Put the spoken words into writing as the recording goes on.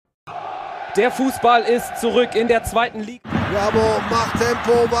Der Fußball ist zurück in der zweiten Liga. Jabo macht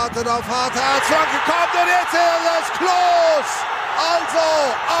Tempo, wartet auf Harthardt, Flanke kommt und jetzt ist es Klos! Also,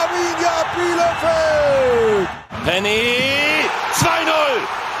 Arminia Bielefeld! Penny, 2-0!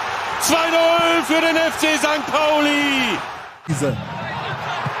 2-0 für den FC St. Pauli! Diese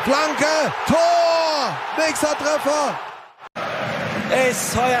Flanke, Tor! Nächster Treffer!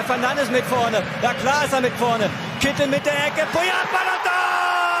 Ist Heuer Fernandes mit vorne. Ja klar ist er mit vorne. Kittel mit der Ecke. Puyat, Ballon!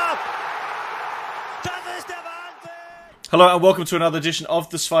 Das ist der Wahnsinn! Hello and welcome to another edition of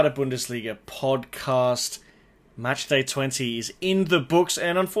the Zweite Bundesliga podcast. Matchday 20 is in the books,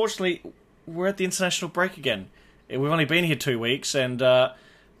 and unfortunately, we're at the international break again. We've only been here 2 weeks, and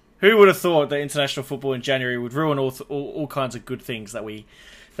who would have thought that international football in January would ruin all kinds of good things that we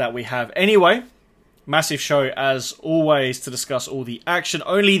have? Anyway, massive show as always to discuss all the action.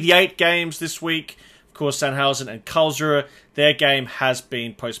 Only the 8 games this week. Of course, Sandhausen and Karlsruhe, their game has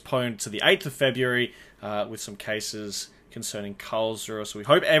been postponed to the 8th of February with some cases concerning Karlsruhe. So we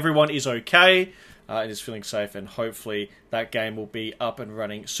hope everyone is okay and is feeling safe, and hopefully that game will be up and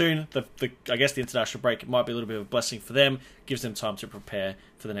running soon. I guess the international break might be a little bit of a blessing for them. Gives them time to prepare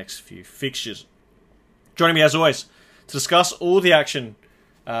for the next few fixtures. Joining me as always to discuss all the action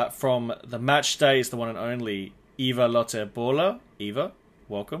from the match day is the one and only Eva Lotte-Bola. Eva,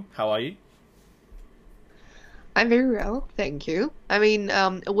 welcome. How are you? I'm very well, thank you. I mean,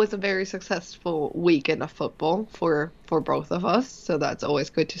 it was a very successful weekend of football for both of us, so that's always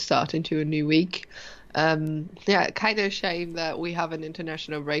good to start into a new week. Yeah, kind of a shame that we have an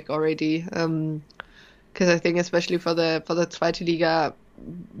international break already, because I think especially for the Zweite Liga,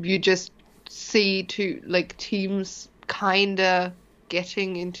 you just see teams kind of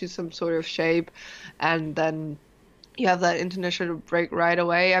getting into some sort of shape, and then you have that international break right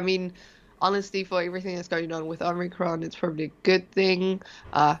away. I mean, honestly, for everything that's going on with Omicron, it's probably a good thing.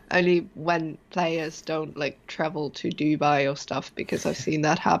 Only when players don't travel to Dubai or stuff, because I've seen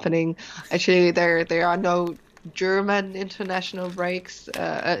that happening. Actually, there are no German international breaks,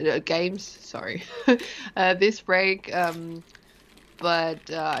 games. Sorry, this break. But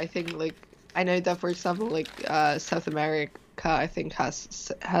I think I know that, for example, South America, I think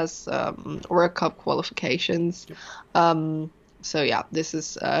has World Cup qualifications. So yeah, this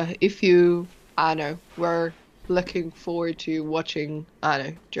is if you were looking forward to watching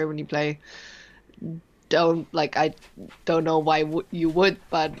Germany play. I don't know why you would,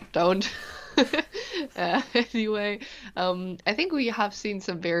 but don't. Anyway, I think we have seen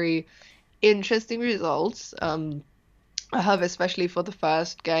some very interesting results. I have, especially for the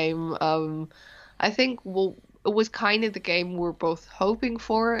first game. I think it was kind of the game we're both hoping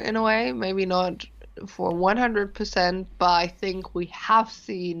for in a way. Maybe not for 100%, but I think we have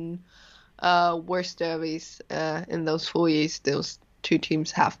seen worse derbies in those 4 years. Those two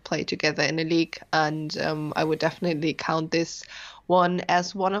teams have played together in the league, and I would definitely count this one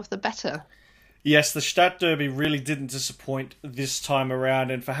as one of the better. Yes, the Stadt Derby really didn't disappoint this time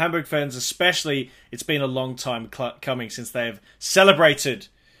around, and for Hamburg fans especially, it's been a long time coming since they've celebrated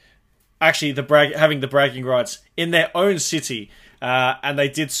actually having the bragging rights in their own city, and they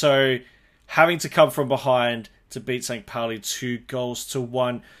did so having to come from behind to beat St. Pauli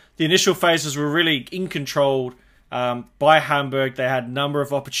 2-1. The initial phases were really in control by Hamburg. They had a number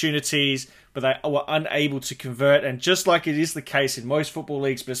of opportunities, but they were unable to convert. And just like it is the case in most football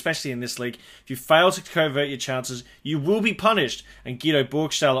leagues, but especially in this league, if you fail to convert your chances, you will be punished. And Guido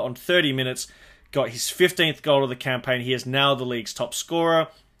Burgstaller, on 30 minutes, got his 15th goal of the campaign. He is now the league's top scorer.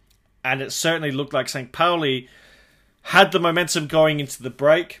 And it certainly looked like St. Pauli had the momentum going into the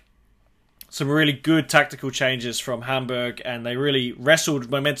break. Some really good tactical changes from Hamburg, and they really wrestled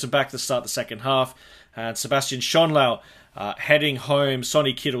momentum back to start the second half. And Sebastian Schonlau heading home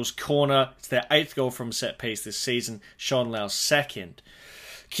Sonny Kittle's corner. It's their 8th goal from set piece this season, Schonlau's 2nd.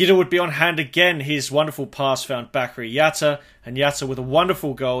 Kittle would be on hand again. His wonderful pass found Bakary Yatta, and Yatta with a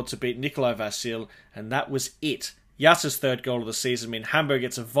wonderful goal to beat Nikolai Vasil, and that was it. Yatta's 3rd goal of the season means Hamburg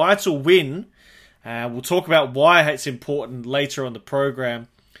gets a vital win. We'll talk about why it's important later on the programme.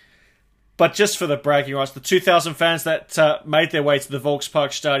 But just for the bragging rights, the 2,000 fans that made their way to the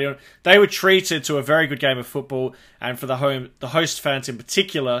Volkspark Stadion, they were treated to a very good game of football, and for the host fans in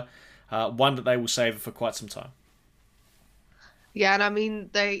particular, one that they will savour for quite some time. Yeah, and I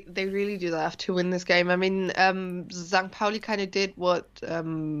mean, they really do have to win this game. I mean, St. Pauli kind of did what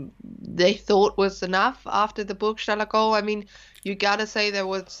they thought was enough after the Burgstaller goal. I mean, you gotta say there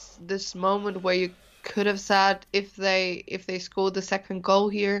was this moment where you could have said if they scored the second goal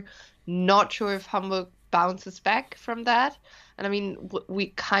here, not sure if Hamburg bounces back from that. And I mean,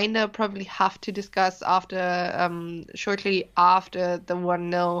 we kind of probably have to discuss after shortly after the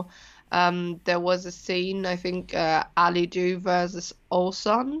 1-0 There was a scene, I think, Ali Du versus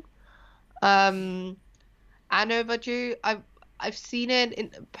Olson. I know about you. I've seen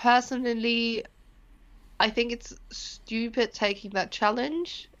it personally. I think it's stupid taking that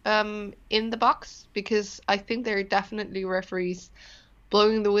challenge in the box, because I think there are definitely referees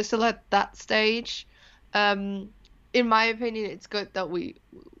blowing the whistle at that stage. In my opinion, it's good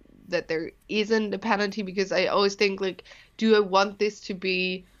that there isn't a penalty, because I always think, like, do I want this to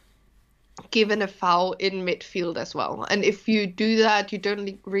be given a foul in midfield as well? And if you do that, you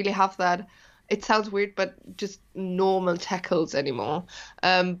don't really have that, it sounds weird, but just normal tackles anymore.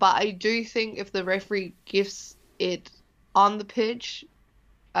 But I do think if the referee gives it on the pitch,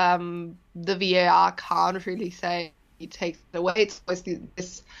 the VAR can't really say he takes it away. It's always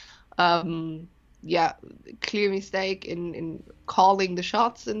this clear mistake in calling the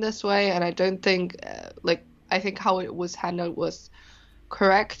shots in this way, and I don't think I think how it was handled was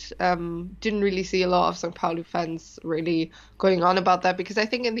correct. Didn't really see a lot of St. Pauli fans really going on about that, because I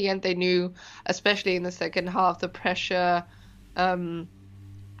think in the end they knew, especially in the second half, the pressure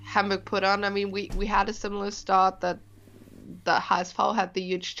Hamburg put on. I mean, we had a similar start that HSV had the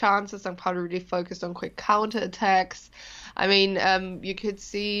huge chances. St. Pauli really focused on quick counter attacks. I mean, you could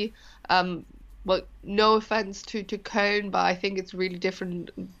see, well, no offense to Köln, but I think it's really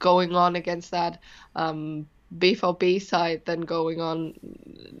different going on against that BVB side than going on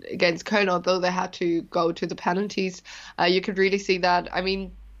against Köln, although they had to go to the penalties. You could really see that. I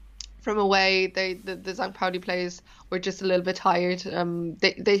mean, from away, the St. Pauli players were just a little bit tired.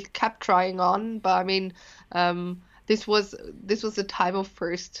 They kept trying on, but I mean, this was a time of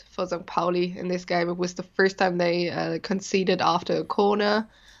first for St. Pauli in this game. It was the first time they conceded after a corner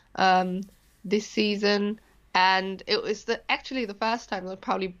this season. And it was actually the first time that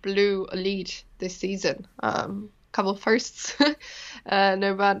Pauli blew a lead this season. Couple of firsts.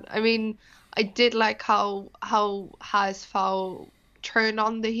 No, but I mean, I did like how HSV turned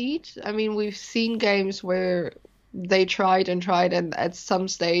on the heat. I mean, we've seen games where they tried, and at some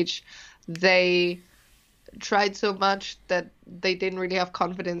stage they tried so much that they didn't really have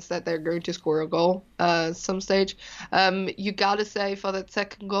confidence that they're going to score a goal some stage. You gotta say, for that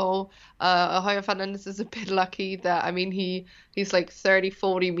second goal, Heuer Fernandez is a bit lucky that, I mean, he's like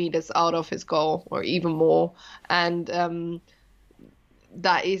 30-40 meters out of his goal, or even more, and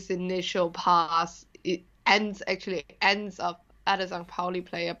that his initial pass, it ends up at a St. Pauli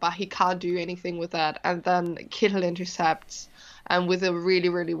player, but he can't do anything with that, and then Kittel intercepts, and with a really,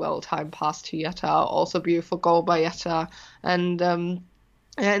 really well-timed pass to Jetta. Also beautiful goal by Jetta. And in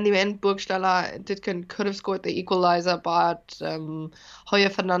the end, Burgstaller could have scored the equalizer, but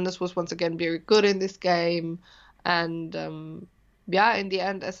Heuer Fernandez was once again very good in this game. And in the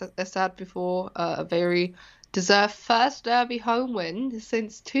end, as I said before, a very deserved first derby home win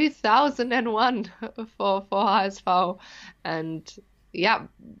since 2001 for HSV. And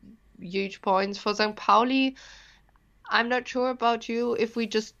huge points for St. Pauli. I'm not sure about you. If we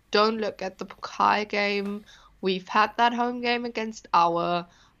just don't look at the Pokal game, we've had that home game against Aue.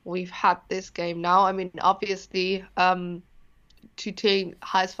 We've had this game now. I mean, obviously, to take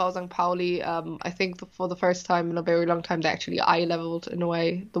HSV St. Pauli, I think for the first time in a very long time, they actually eye-leveled in a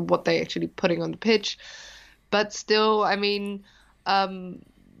way what they actually putting on the pitch. But still, I mean,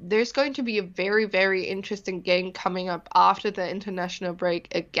 there's going to be a very, very interesting game coming up after the international break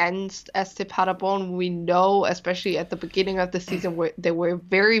against SC Paderborn. We know, especially at the beginning of the season, where they were a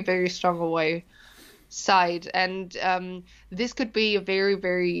very, very strong away side. And this could be a very,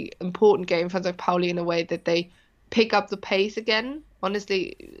 very important game for St. Pauli in a way that they pick up the pace again.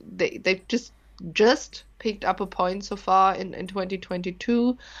 Honestly, they've just picked up a point so far in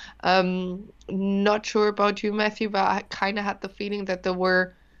 2022. Not sure about you, Matthew, but I kind of had the feeling that they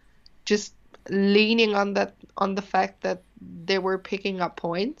were just leaning on the fact that they were picking up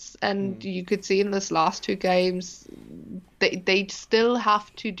points, and you could see in this last two games they still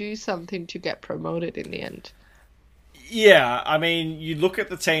have to do something to get promoted in the end. Yeah, I mean, you look at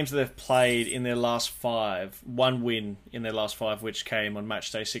the teams that they've played in their last five, one win in their last five, which came on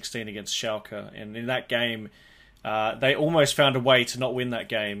match day 16 against Schalke, and in that game they almost found a way to not win that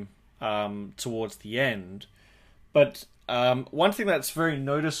game towards the end. But one thing that's very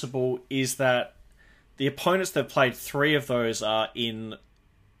noticeable is that the opponents they've played, 3 of those are in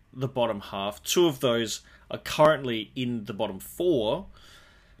the bottom half. 2 of those are currently in the bottom 4.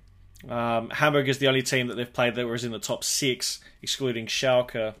 Hamburg is the only team that they've played that was in the top 6, excluding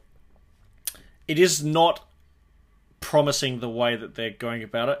Schalke. It is not promising the way that they're going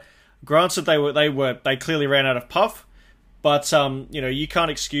about it. Granted, they clearly ran out of puff, but you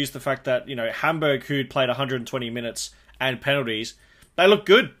can't excuse the fact that Hamburg, who'd played 120 minutes and penalties, they look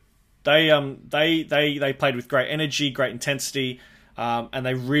good. They played with great energy, great intensity, and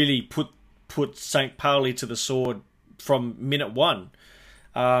they really put St. Pauli to the sword from minute one.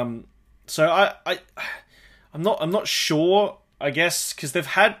 So I'm not sure. I guess because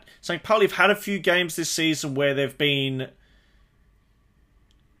St. Pauli have had a few games this season where they've been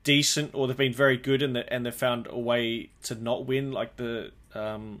decent or they've been very good and they've found a way to not win, like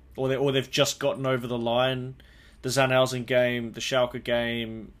or they've just gotten over the line. The Sandhausen game, the Schalke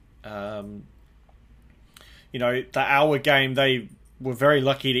game, the Auer game, they were very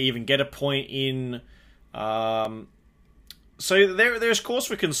lucky to even get a point in. So there's cause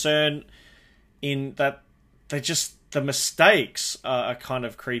for concern in that the mistakes are kind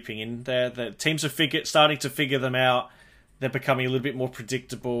of creeping in there. The teams are starting to figure them out. They're becoming a little bit more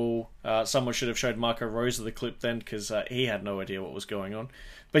predictable. Someone should have showed Marco Rosa the clip then, because he had no idea what was going on.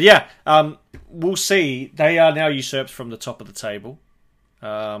 But yeah, we'll see. They are now usurped from the top of the table.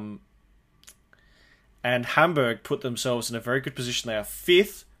 And Hamburg put themselves in a very good position. They are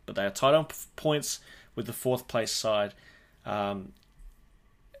 5th, but they are tied on points with the 4th place side.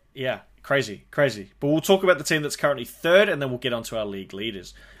 Crazy. But we'll talk about the team that's currently 3rd, and then we'll get on to our league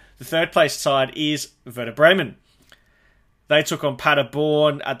leaders. The 3rd place side is Werder Bremen. They took on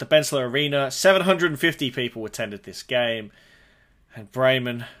Paderborn at the Benzler Arena. 750 people attended this game. And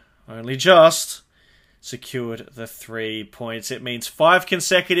Bremen only just secured the 3 points. It means 5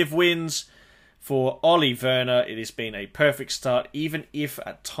 consecutive wins for Ole Werner. It has been a perfect start, even if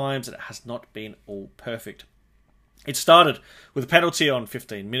at times it has not been all perfect. It started with a penalty on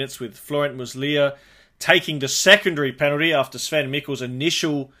 15 minutes, with Florent Muslia taking the secondary penalty after Sven Mikkel's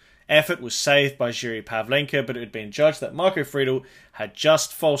initial effort was saved by Jiri Pavlenka, but it had been judged that Marco Friedl had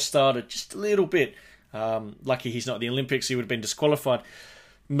just false started just a little bit. Lucky he's not in the Olympics, he would have been disqualified.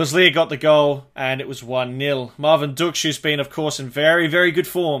 Muslia got the goal, and it was 1-0. Marvin Duksch, who's been, of course, in very, very good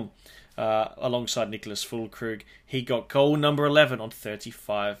form, alongside Nicholas Füllkrug, he got goal number 11 on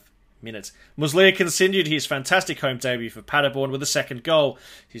 35 minutes. Muslia continued his fantastic home debut for Paderborn with a second goal,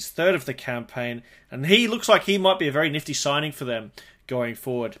 his 3rd of the campaign, and he looks like he might be a very nifty signing for them going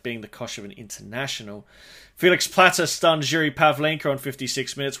forward, being the Kosovan international. Felix Platter stunned Jiri Pavlenka on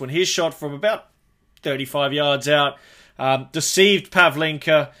 56 minutes when his shot from about 35 yards out deceived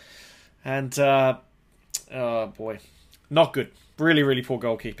Pavlenka, and oh boy, not good. Really, really poor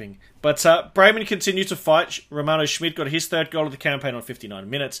goalkeeping. But Bremen continued to fight. Romano Schmidt got his 3rd goal of the campaign on 59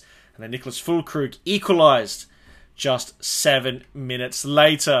 minutes, and then Nicholas Füllkrug equalised just 7 minutes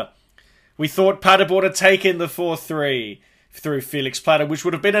later. We thought Paderborn had taken the 4-3 through Felix Platter, which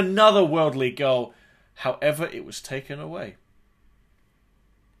would have been another World League goal. However, it was taken away.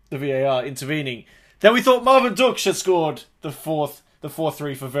 The VAR intervening. Then we thought Marvin Duksch had scored the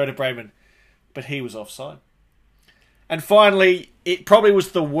 4-3 for Werder Bremen, but he was offside. And finally, it probably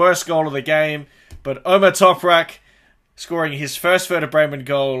was the worst goal of the game, but Omar Toprak scoring his first Werder Bremen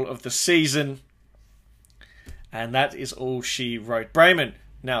goal of the season. And that is all she wrote. Bremen,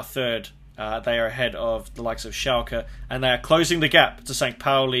 now 3rd. They are ahead of the likes of Schalke, and they are closing the gap to St.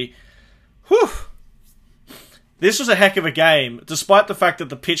 Pauli. Whew! This was a heck of a game, despite the fact that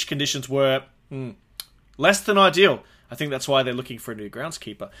the pitch conditions were less than ideal. I think that's why they're looking for a new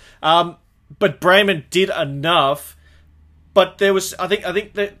groundskeeper. But Bremen did enough. But there was, I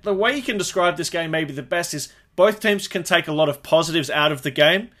think the way you can describe this game maybe the best is both teams can take a lot of positives out of the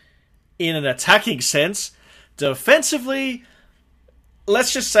game in an attacking sense. Defensively,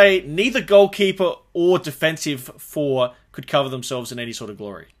 let's just say neither goalkeeper or defensive 4 could cover themselves in any sort of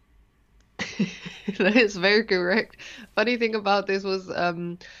glory. That is very correct. Funny thing about this was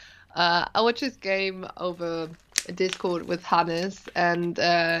I watched this game over Discord with Hannes, and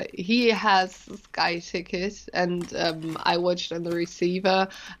he has Sky ticket, and I watched on the receiver.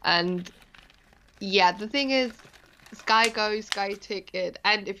 And yeah, the thing is, Sky Go, Sky ticket,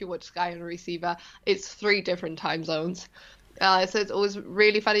 and if you watch Sky on the receiver, it's 3 different time zones. So it's always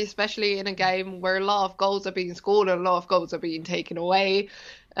really funny, especially in a game where a lot of goals are being scored and a lot of goals are being taken away.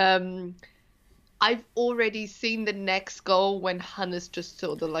 I've already seen the next goal when Hannes just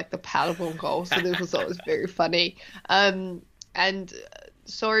saw the Paderborn goal, so this was always very funny. And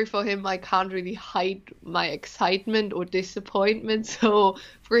sorry for him, I can't really hide my excitement or disappointment. So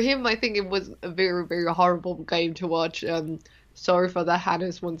for him, I think it was a very, very horrible game to watch. Sorry for that,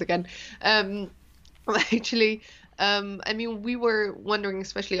 Hannes, once again. Actually, I mean, we were wondering,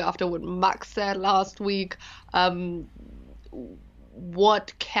 especially after what Max said last week,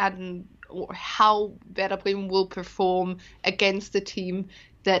 what can or how Werder Bremen will perform against a team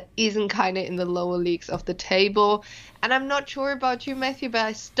that isn't kind of in the lower leagues of the table. And I'm not sure about you, Matthew, but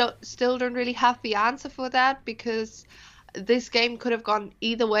I still don't really have the answer for that, because this game could have gone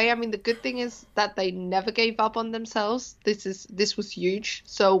either way. I mean, the good thing is that they never gave up on themselves. This was huge.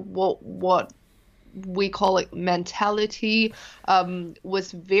 So what we call it mentality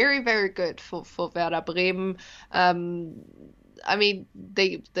was very, very good for Werder Bremen. I mean,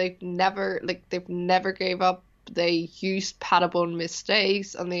 they've never gave up. They used Paderborn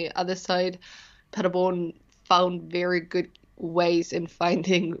mistakes. On the other side, Paderborn found very good ways in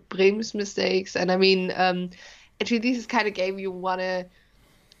finding Bremen's mistakes. And I mean, actually, this is kind of game you wanna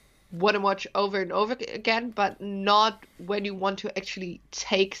watch over and over again, but not when you want to actually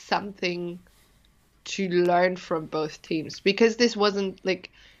take something to learn from both teams, because this wasn't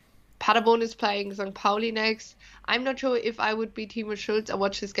like Paderborn is playing St. Pauli next. I'm not sure if I would be Timo Schulz. I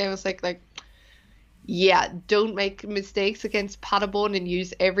watched this game. I was like, yeah, don't make mistakes against Paderborn and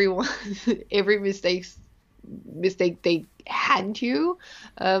use every mistake they hand you.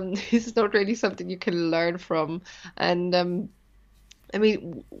 This is not really something you can learn from. And I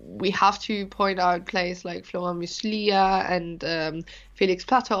mean, we have to point out players like Florian Muslia and Felix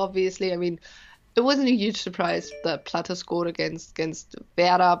Platter, obviously. I mean, it wasn't a huge surprise that Platter scored against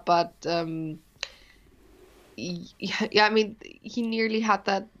Werder, but yeah, I mean, he nearly had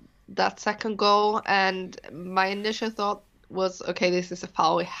that second goal, and my initial thought was, okay, this is a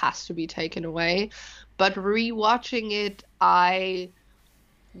foul, it has to be taken away. But rewatching it, I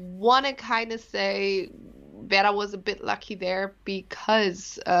want to kind of say Werder was a bit lucky there,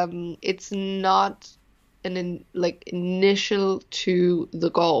 because it's not an initial to the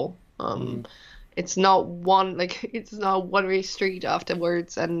goal. It's not it's not a one-way street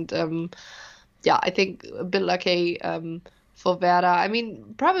afterwards, and yeah, I think a bit lucky for Werder. I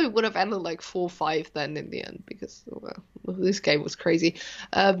mean, probably would have ended like 4-5 then in the end, because this game was crazy.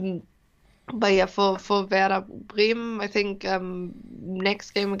 But yeah, for Werder Bremen, I think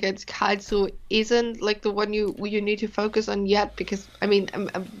next game against Karlsruhe isn't like the one you need to focus on yet, because I mean, I'm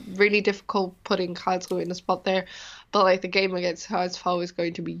really difficult putting Karlsruhe in the spot there, but like the game against HSV is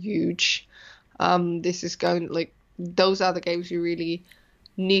going to be huge. This is those are the games you really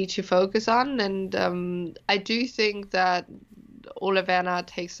need to focus on, and I do think that Ole Werner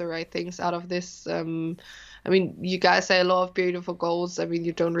takes the right things out of this. I mean, you guys say a lot of beautiful goals. I mean,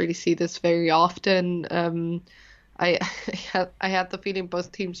 you don't really see this very often. I had the feeling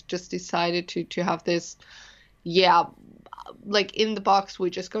both teams just decided to have this, yeah, like in the box, we're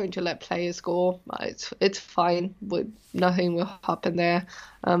just going to let players score. It's fine. Nothing will happen there.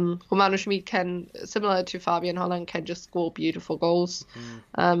 Romano Schmid can, similar to Fabian Holland, can just score beautiful goals.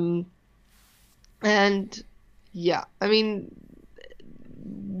 And yeah, I mean,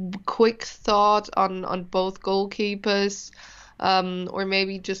 quick thought on both goalkeepers, or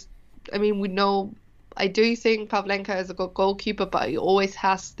maybe just, I mean, we know, I do think Pavlenka is a good goalkeeper, but he always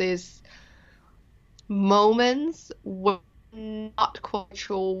has this moments where I'm not quite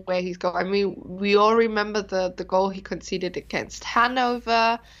sure where he's going. I mean, we all remember the goal he conceded against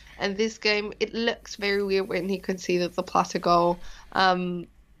Hanover, and this game, it looks very weird when he conceded the Platter goal.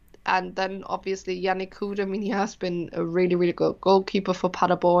 And then obviously Yannick Hood, I mean, he has been a really, really good goalkeeper for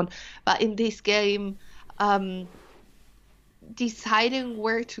Paderborn. But in this game, deciding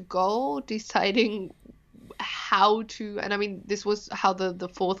where to go, deciding how to, and I mean, this was how the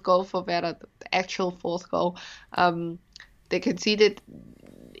fourth goal for Werder, the actual fourth goal, they conceded.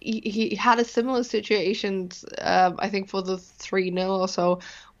 He had a similar situation, I think, for the 3-0 or so,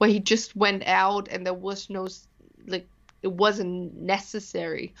 where he just went out and there was no, like, it wasn't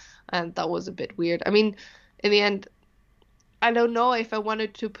necessary, and that was a bit weird. I mean, in the end, I don't know if I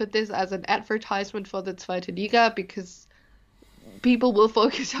wanted to put this as an advertisement for the Zweite Liga, because people will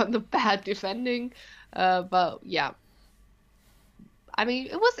focus on the bad defending, but yeah. I mean,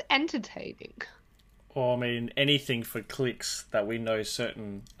 it was entertaining. Or, I mean, anything for clicks that we know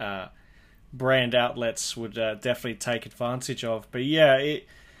certain brand outlets would definitely take advantage of. But yeah,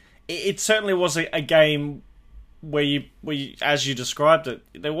 it certainly was a game where you, as you described it,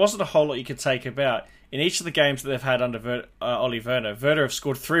 there wasn't a whole lot you could take about. In each of the games that they've had under Ole Werner, Werder have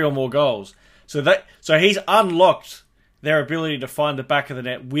scored 3 or more goals. So he's unlocked their ability to find the back of the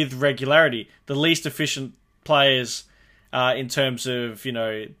net with regularity. The least efficient players, in terms of, you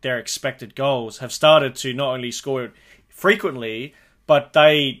know, their expected goals, have started to not only score frequently, but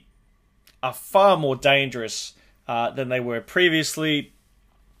they are far more dangerous than they were previously.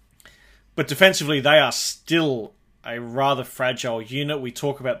 But defensively, they are still a rather fragile unit. We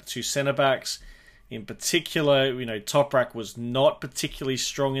talk about the two centre-backs. In particular, you know, Toprak was not particularly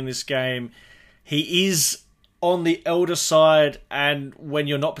strong in this game. He is on the elder side, and when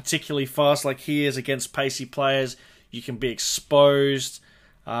you're not particularly fast like he is against pacey players, you can be exposed.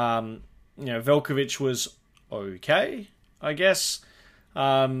 You know, Velkovic was okay. I guess.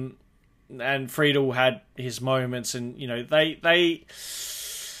 And Friedel had his moments, and they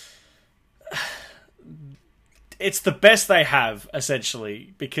it's the best they have,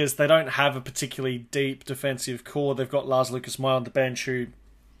 essentially, because they don't have a particularly deep defensive core. They've got Lars Lucas Meyer on the bench, who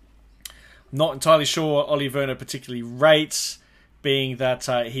I'm not entirely sure Oli Werner particularly rates, being that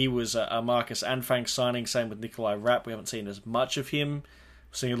he was a Marcus Anfang signing. Same with Nikolai Rapp. We haven't seen as much of him.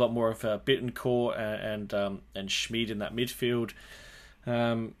 We're seeing a lot more of Bittencourt and Schmid in that midfield.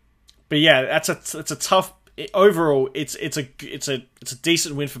 But yeah, it's a tough. Overall, it's a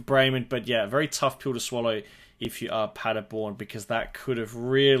decent win for Bremen, but yeah, a very tough pill to swallow if you are Paderborn, because that could have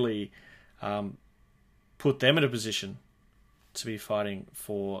really put them in a position to be fighting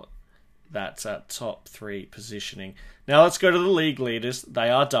for that top 3 positioning. Now let's go to the league leaders. They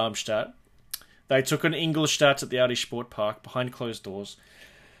are Darmstadt. They took on Ingolstadt at the Audi Sport Park behind closed doors.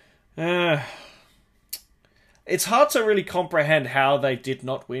 It's hard to really comprehend how they did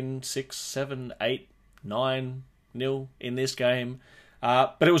not win 6, 7, 8, 9-0 in this game.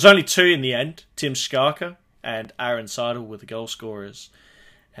 But it was only 2 in the end. Tim Skarka and Aaron Seidel were the goal scorers.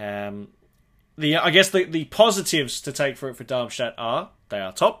 I guess the positives to take for Darmstadt are they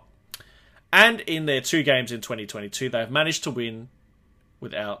are top. And in their 2 games in 2022, they've managed to win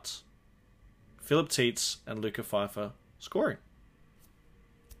without Philip Tietz and Luca Pfeiffer scoring.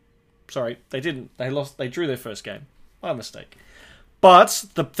 Sorry, they didn't. They lost. They drew their first game. My mistake. But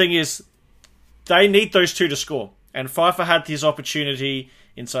the thing is, they need those 2 to score. And Pfeiffer had his opportunity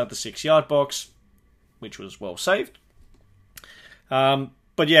inside the 6-yard box, which was well saved.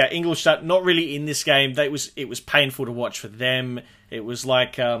 But yeah, Ingolstadt not really in this game. It was painful to watch for them. It was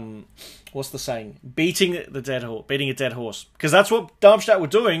like what's the saying? Beating a dead horse. Because that's what Darmstadt were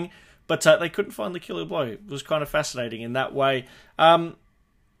doing, but they couldn't find the killer blow. It was kind of fascinating in that way.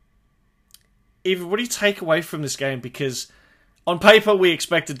 Eva, what do you take away from this game? Because on paper we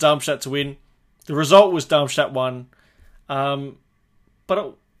expected Darmstadt to win. The result was Darmstadt won.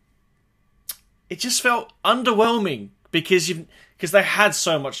 But it just felt underwhelming because they had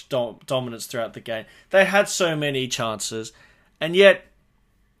so much dominance throughout the game. They had so many chances. And yet,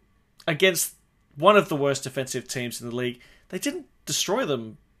 against one of the worst defensive teams in the league, they didn't destroy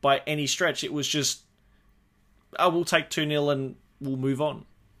them by any stretch. It was just, we'll take 2-0 and we'll move on.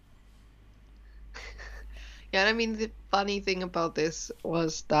 Yeah, I mean, the funny thing about this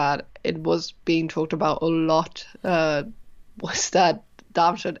was that it was being talked about a lot, was that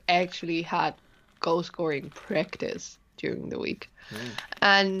Darmstadt actually had goal-scoring practice during the week.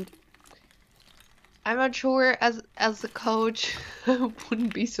 And I'm not sure, as a coach,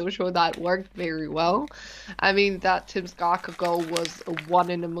 wouldn't be so sure that worked very well. I mean, that Tim Skarka goal was a 1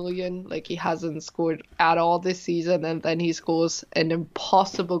 in a million. Like, he hasn't scored at all this season, and then he scores an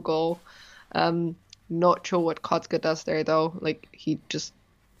impossible goal. Not sure what Kotzke does there, though. Like, he just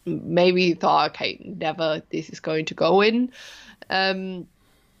maybe thought, okay, never this is going to go in. In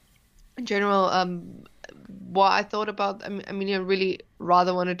general, what I thought about, I mean, I really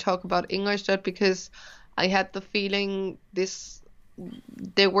rather want to talk about Ingolstadt because I had the feeling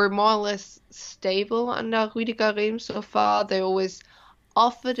they were more or less stable under Rüdiger Rehm so far. They always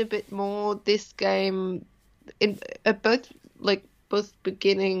offered a bit more this game in both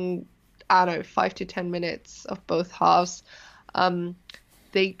beginning, I don't know, 5 to 10 minutes of both halves.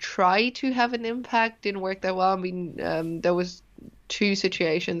 They tried to have an impact, didn't work that well. I mean, there was 2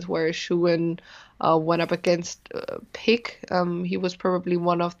 situations where Schuhen went up against Pick. He was probably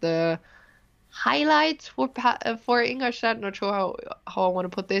one of the highlights for Ingolstadt. Not sure how I want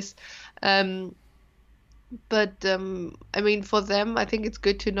to put this. But I mean, for them, I think it's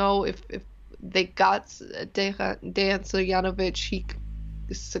good to know if they got Dejan Stojanovic, he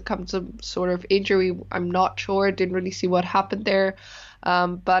succumbed to some sort of injury. I'm not sure. Didn't really see what happened there.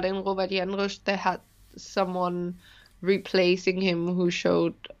 But in Robert Jendrusch, they had someone replacing him who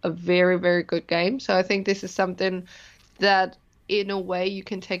showed a very, very good game. So I think this is something that, in a way, you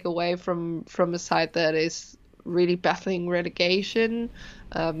can take away from a side that is really battling relegation.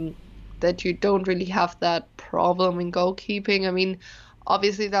 That you don't really have that problem in goalkeeping. I mean,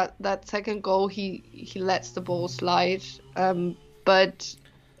 obviously that second goal, he lets the ball slide. But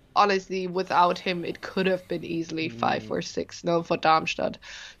honestly, without him, it could have been easily 5 or 6-0 for Darmstadt.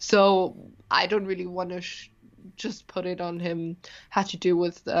 So I don't really want to just put it on him. Had to do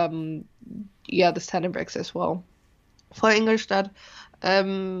with the center backs as well. For Ingolstadt,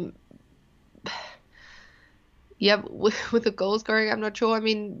 with the goal scoring, I'm not sure. I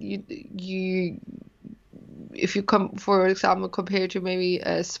mean, you if you come, for example, compare to maybe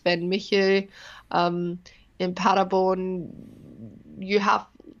Sven Michel in Paderborn, you have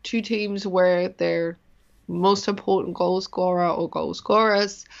 2 teams where they're most important goal scorer or goal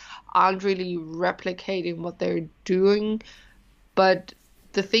scorers aren't really replicating what they're doing. But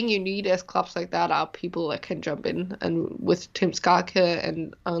the thing you need as clubs like that are people that can jump in. And with Tim Skarke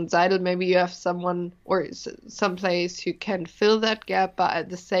and Seidel, maybe you have someone or some players who can fill that gap. But at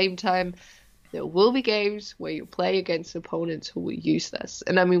the same time, there will be games where you play against opponents who will use this.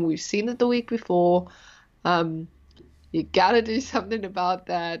 And I mean, we've seen it the week before. You gotta do something about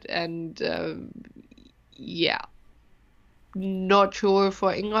that. And yeah, not sure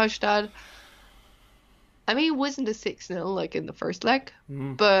for Ingolstadt. I mean, it wasn't a 6-0 like in the first leg,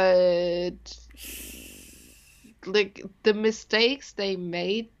 but like the mistakes they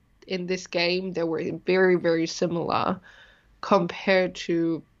made in this game, they were very, very similar compared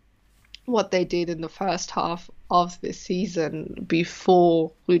to what they did in the first half of the season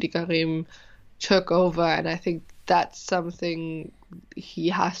before Rüdiger Rehm took over. And I think that's something he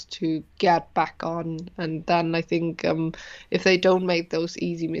has to get back on. And then I think if they don't make those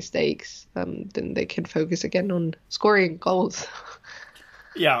easy mistakes, then they can focus again on scoring goals.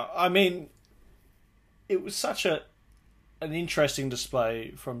 Yeah, I mean, it was such an interesting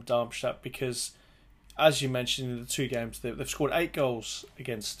display from Darmstadt because, as you mentioned, in the two games, they've scored 8 goals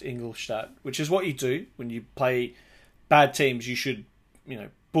against Ingolstadt, which is what you do when you play bad teams. You should,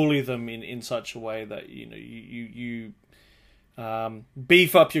 bully them in such a way that you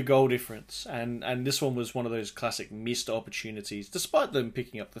beef up your goal difference. And this one was one of those classic missed opportunities, despite them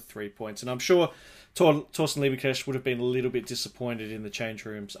picking up the 3 points. And I'm sure Torsten Lieberknecht would have been a little bit disappointed in the change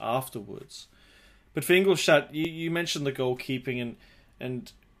rooms afterwards. But for Ingolstadt, you mentioned the goalkeeping,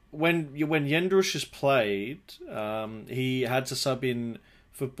 and when Jendrush has played, he had to sub in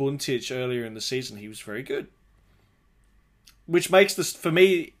for Buntic earlier in the season. He was very good. Which makes this, for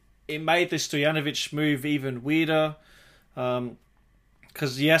me, it made the Stojanovic move even weirder.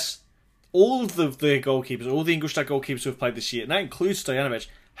 Because, yes, all of the goalkeepers, all the Ingolstadt goalkeepers who have played this year, and that includes Stojanovic,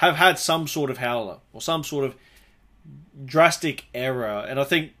 have had some sort of howler or some sort of drastic error. And I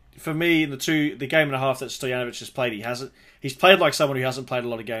think, for me, in the game and a half that Stojanovic has played, he's played like someone who hasn't played a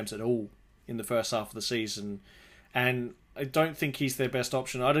lot of games at all in the first half of the season. And I don't think he's their best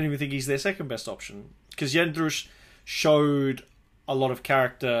option. I don't even think he's their second best option. Because Jendrush showed a lot of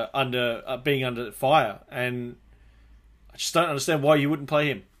character being under fire, and I just don't understand why you wouldn't play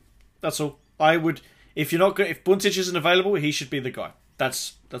him. That's all. I would, if Buntic isn't available, he should be the guy.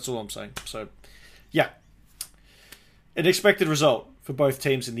 That's all I'm saying. So, yeah, an expected result for both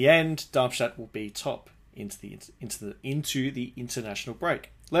teams in the end. Darmstadt will be top into the international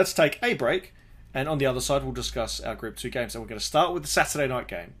break. Let's take a break, and on the other side, we'll discuss our Group 2 games. And we're going to start with the Saturday night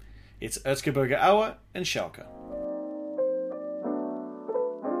game. It's Erzgebirge Aue and Schalke.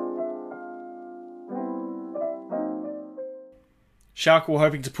 Schalke were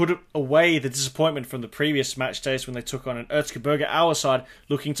hoping to put away the disappointment from the previous match days when they took on an Erzgebirge Aue side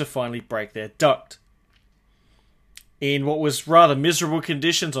looking to finally break their duct. In what was rather miserable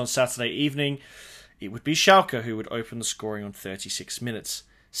conditions on Saturday evening, it would be Schalke who would open the scoring on 36 minutes.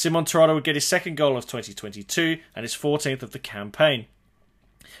 Simon Terodde would get his second goal of 2022 and his 14th of the campaign.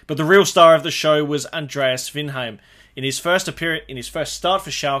 But the real star of the show was Andreas Winheim. In his first start for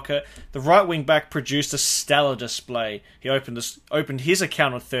Schalke, the right wing back produced a stellar display. He opened his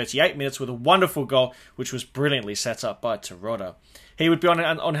account on 38 minutes with a wonderful goal, which was brilliantly set up by Terodde. He would be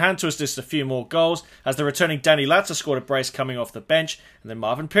on hand to assist a few more goals, as the returning Danny Latzer scored a brace coming off the bench, and then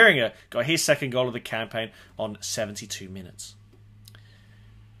Marvin Piringer got his second goal of the campaign on 72 minutes.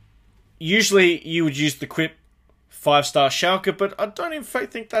 Usually, you would use the quip 5-star Schalke, but I don't in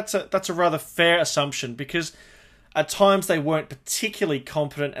fact think that's a rather fair assumption, because at times they weren't particularly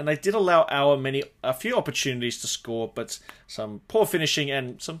competent, and they did allow Aue a few opportunities to score, but some poor finishing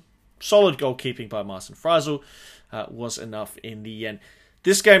and some solid goalkeeping by Marcin Freisel was enough in the end.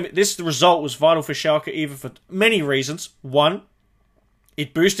 This result was vital for Schalke, even for many reasons. One,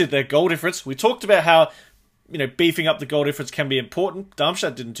 it boosted their goal difference. We talked about how beefing up the goal difference can be important.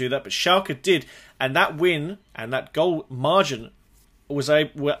 Darmstadt didn't do that, but Schalke did, and that win and that goal margin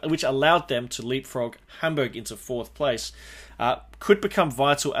which allowed them to leapfrog Hamburg into 4th place, could become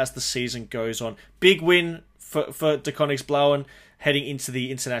vital as the season goes on. Big win for De Koningsblauen heading into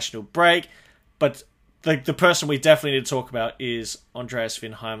the international break, but the person we definitely need to talk about is Andreas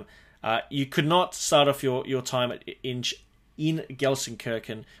Winheim. You could not start off your time in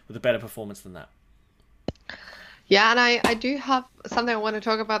Gelsenkirchen with a better performance than that. Yeah, and I do have something I want to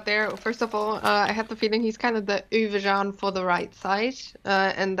talk about there. First of all, I have the feeling he's kind of the Uwe Jan for the right side,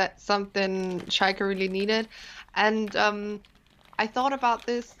 and that's something Schalke really needed. And I thought about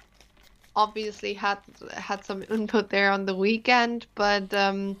this, obviously had some input there on the weekend, but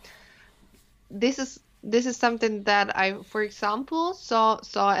this is something that I, for example, saw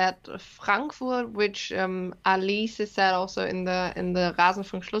at Frankfurt, which Alice said also in the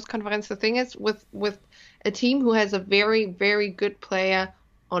Rasenfunk-Schlusskonferenz. The thing is, with a team who has a very, very good player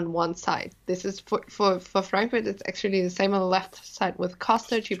on one side. This is for Frankfurt. It's actually the same on the left side with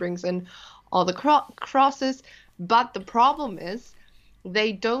Kostic. He brings in all the crosses, but the problem is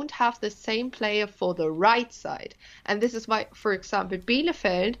they don't have the same player for the right side, and this is why, for example,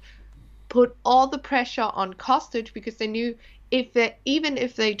 Bielefeld put all the pressure on Kostic, because they knew if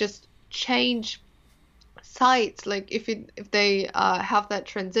they just change sides, like if they have that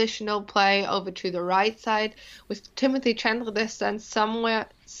transitional play over to the right side with Timothy Chandler, there's then someone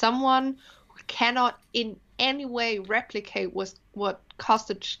who cannot in any way replicate what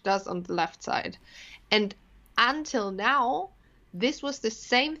Kostic does on the left side. And until now, this was the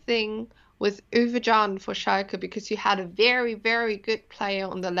same thing with Uwe Can for Schalke, because you had a very, very good player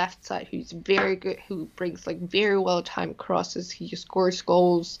on the left side who's very good, who brings like very well-timed crosses, he scores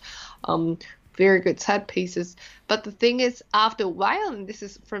goals, very good set pieces. But the thing is, after a while, and this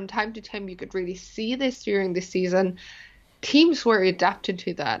is from time to time, you could really see this during the season, teams were adapting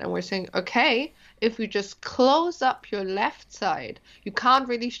to that and we're saying, okay, if we just close up your left side, you can't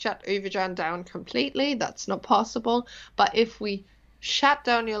really shut Uwe Can down completely, that's not possible, but if we shut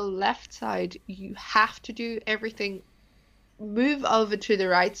down your left side, you have to do everything, move over to the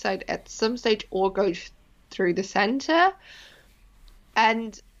right side at some stage or go through the center,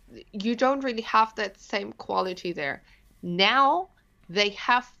 and you don't really have that same quality there. Now they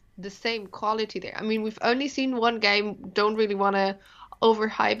have the same quality there. I mean, we've only seen one game, don't really want to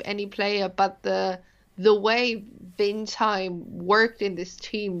overhype any player, but the way Windheim worked in this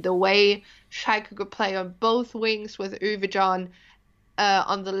team, the way Schalke could play on both wings with Uwe Can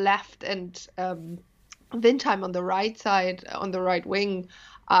on the left and Windheim on the right side, on the right wing,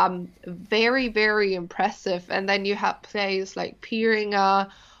 very, very impressive. And then you have players like Pieringer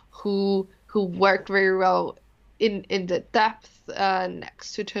who worked very well in the depth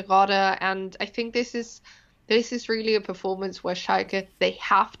next to Terodde, and I think this is really a performance where Schalke, they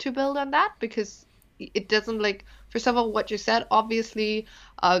have to build on that, because it doesn't, like, first of all, what you said, obviously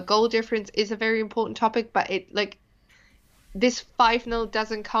goal difference is a very important topic, but it, like, this 5-0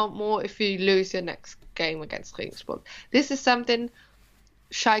 doesn't count more if you lose your next game against Regensburg. This is something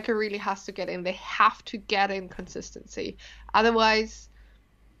Schalke really has to get in. They have to get in consistency. Otherwise,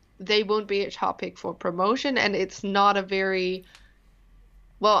 they won't be a topic for promotion, and it's not a very,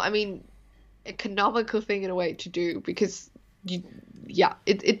 well, I mean, economical thing in a way to do, because,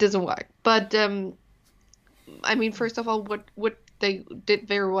 it doesn't work. But, I mean, first of all, what they did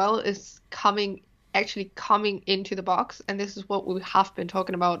very well is coming into the box, and this is what we have been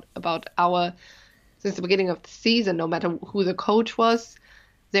talking about since the beginning of the season, no matter who the coach was.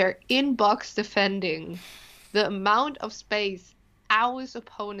 They're in box defending. The amount of space our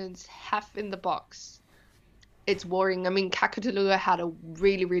opponents have in the box, it's worrying. I mean, Kakadalua had a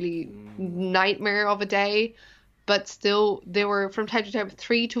really, really nightmare of a day, but still there were from time to time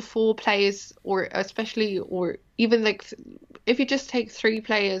 3 to 4 players, or even like if you just take 3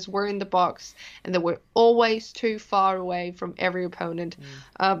 players were in the box, and they were always too far away from every opponent.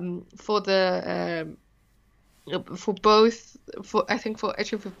 For both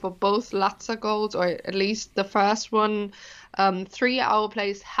Latza goals, or at least the first one, 3 our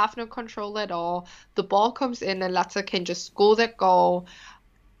players have no control at all. The ball comes in and Latza can just score that goal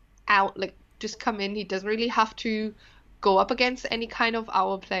out, like just come in. He doesn't really have to go up against any kind of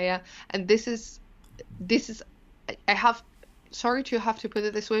our player. And this is sorry to have to put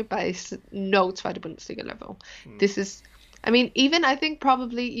it this way, but it's no Zweite Bundesliga level. This is, I mean, I think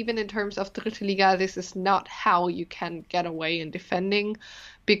probably even in terms of Dritte Liga, this is not how you can get away in defending,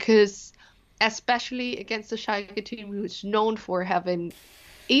 because especially against the Schalke team, who's known for having,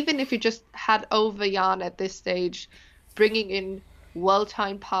 even if you just had Uwe Can at this stage, bringing in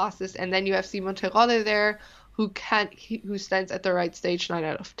well-timed passes, and then you have Simon Terodde there, who stands at the right stage 9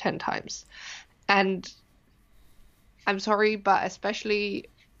 out of 10 times. And I'm sorry, but especially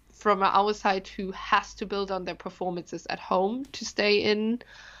from our side, who has to build on their performances at home to stay in,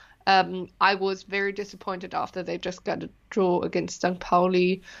 I was very disappointed after they just got a draw against St.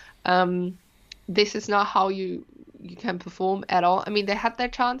 Pauli. This is not how you can perform at all. I mean, they had their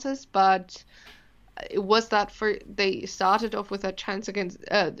chances, but it was they started off with a chance against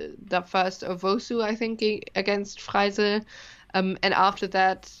the first Ovosu, I think, against Freisel, and after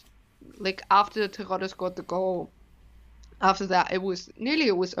that, like after Terodde scored the goal, after that it was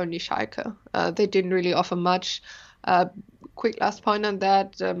only Schalke. They didn't really offer much. Quick last point on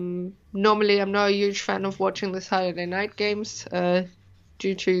that. Normally I'm not a huge fan of watching the Saturday night games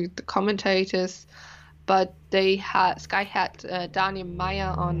due to the commentators. but Sky had Daniel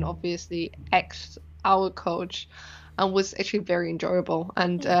Meyer on, obviously our coach, and was actually very enjoyable.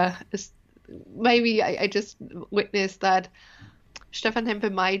 And maybe I just witnessed that Stefan Hempel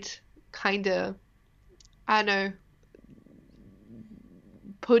might kind of, I don't know,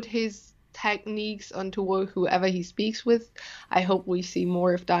 put his techniques onto whoever he speaks with. I hope we see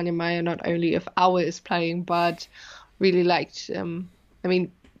more of Daniel Meyer, not only if Aue is playing, but really liked,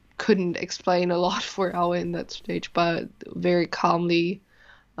 couldn't explain a lot for Aue in that stage, but very calmly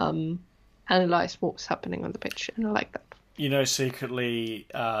analyzed what was happening on the pitch, and I like that. Secretly,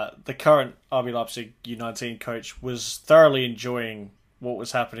 the current RB Leipzig U19 coach was thoroughly enjoying what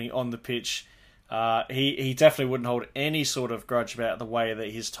was happening on the pitch. He definitely wouldn't hold any sort of grudge about the way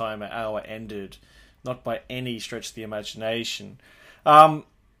that his time at Aue ended, not by any stretch of the imagination.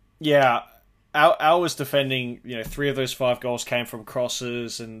 Aue was defending. 3 of those 5 goals came from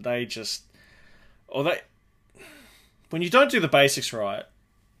crosses, and when you don't do the basics right,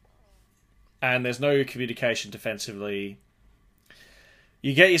 and there's no communication defensively,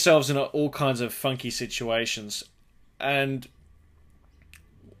 you get yourselves in all kinds of funky situations. And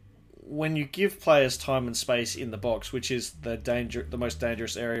when you give players time and space in the box, which is the most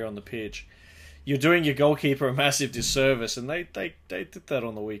dangerous area on the pitch, you're doing your goalkeeper a massive disservice, and they did that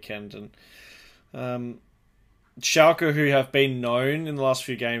on the weekend. And Schalke, who have been known in the last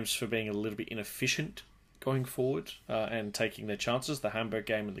few games for being a little bit inefficient going forward and taking their chances, the Hamburg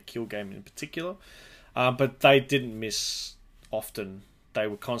game and the Kiel game in particular, but they didn't miss often. They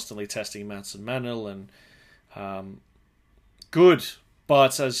were constantly testing Mats and Manil, and good.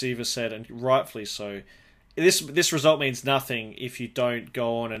 But as Eva said, and rightfully so, this result means nothing if you don't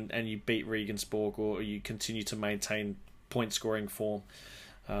go on and you beat Regensburg, or you continue to maintain point-scoring form.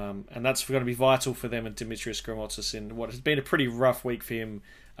 And that's going to be vital for them and Dimitrios Gramotzis in what has been a pretty rough week for him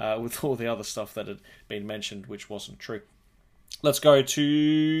with all the other stuff that had been mentioned, which wasn't true. Let's go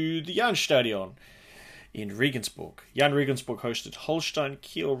to the Jan Stadion in Regensburg. Jan Regensburg hosted Holstein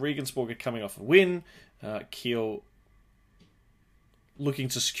Kiel. Regensburg are coming off a win. Kiel looking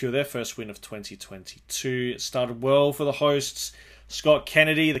to secure their first win of 2022. It started well for the hosts. Scott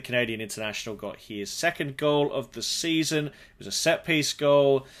Kennedy, the Canadian international, got his second goal of the season. It was a set-piece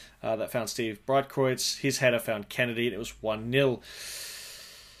goal that found Steve Breitkreutz. His header found Kennedy, and it was 1-0.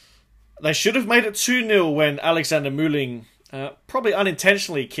 They should have made it 2-0 when Alexander Mühling probably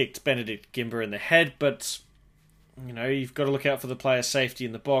unintentionally kicked Benedikt Gimber in the head, but you've got to look out for the player's safety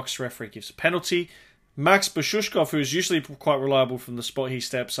in the box. Referee gives a penalty. Max Bashushkov, who is usually quite reliable from the spot, he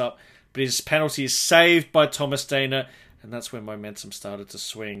steps up, but his penalty is saved by Thomas Dana, and that's when momentum started to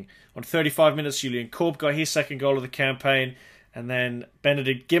swing. On 35 minutes, Julian Korb got his second goal of the campaign, and then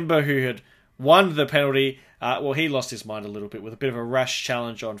Benedikt Gimber, who had won the penalty, he lost his mind a little bit with a bit of a rash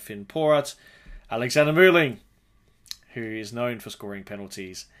challenge on Finn Porat. Alexander Mühling, who is known for scoring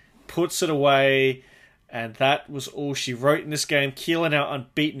penalties, puts it away, and that was all she wrote in this game. Kiel are now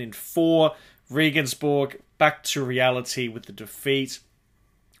unbeaten in 4. Regensburg back to reality with the defeat.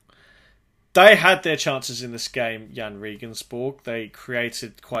 They had their chances in this game, Jan Regensburg. They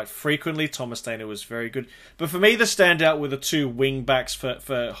created quite frequently. Thomas Dana was very good. But for me, the standout were the 2 wing-backs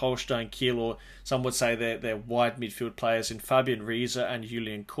for Holstein Kiel, or some would say they're wide midfield players in Fabian Riese and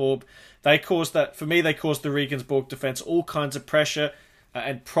Julian Korb. They caused the Regensburg defence all kinds of pressure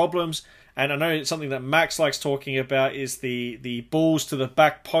and problems. And I know something that Max likes talking about is the balls to the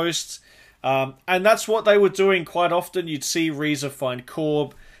back posts. And that's what they were doing quite often. You'd see Riese find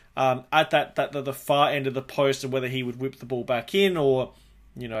Korb at the far end of the post, and whether he would whip the ball back in or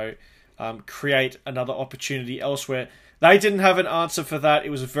create another opportunity elsewhere. They didn't have an answer for that.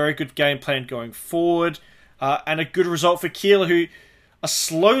 It was a very good game plan going forward, and a good result for Kiel, who are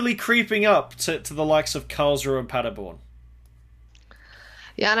slowly creeping up to the likes of Karlsruhe and Paderborn.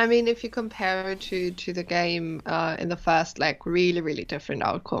 Yeah, and if you compare it to the game in the first leg, really, really different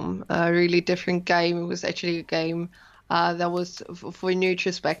outcome. Really different game. It was actually a game that was, for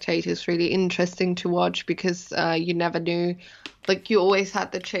neutral spectators, really interesting to watch, because you never knew. You always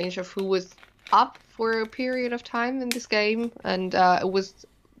had the change of who was up for a period of time in this game, and it was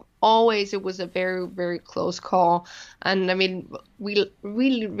a very, very close call. And we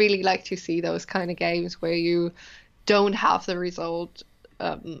really, really like to see those kind of games where you don't have the result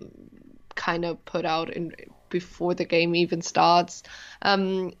kind of put out before the game even starts.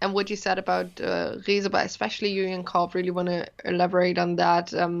 And what you said about Riese, but especially Julian Korb, really want to elaborate on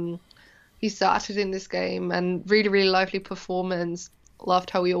that. He started in this game, and really, really lively performance.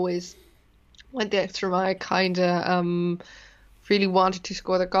 Loved how he always went the extra mile, kind of really wanted to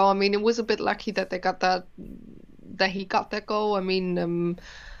score the goal. It was a bit lucky that he got that goal.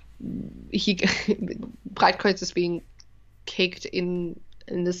 he Breitkreuz is being kicked in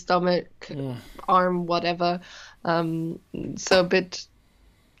the stomach, arm, whatever. So a bit,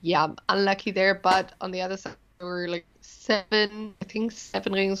 unlucky there. But on the other side, there were like seven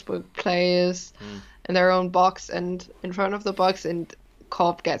Regensburg players in their own box and in front of the box, and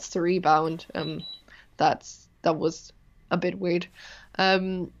Korb gets the rebound. That was a bit weird.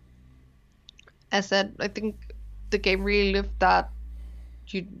 As said, I think the game really lived that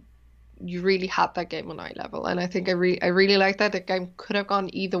you really had that game on eye level, and I think I really like that. The game could have gone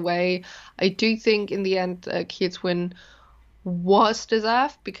either way. I do think in the end Kiel's win was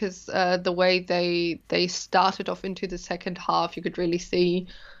deserved, because the way they started off into the second half, you could really see,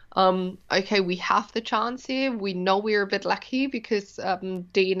 okay, we have the chance here. We know we're a bit lucky because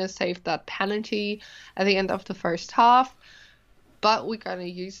Dina saved that penalty at the end of the first half, but we're gonna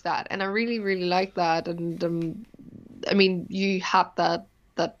use that, and I really, really like that. And I mean, you had that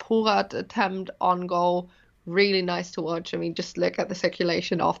Porat attempt on goal, really nice to watch. I mean, just look at the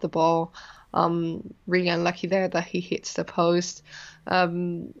circulation of the ball. Really unlucky there that he hits the post.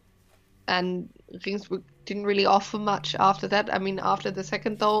 And Regensburg didn't really offer much after that. I mean, after the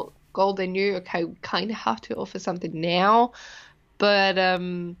second goal, they knew, okay, we kind of have to offer something now. But I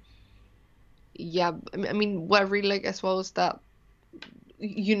mean, what I really like as well is that,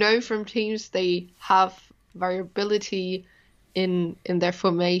 from teams, they have variability in their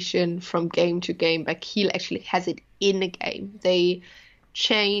formation from game to game, but Kiel actually has it in a game. They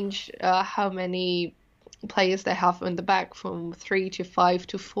change how many players they have in the back from 3 to 5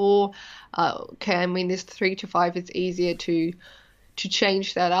 to 4. Okay, I mean, this 3 to 5, it's easier to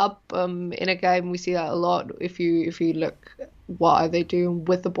change that up. In a game, we see that a lot. If you look, what are they doing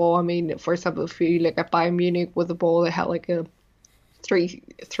with the ball? I mean, for example, if you look at Bayern Munich with the ball, they had like a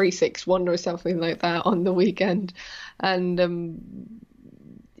 3-6-1 or something like that on the weekend. And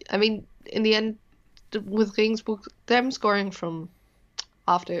I mean, in the end, with Regensburg, them scoring from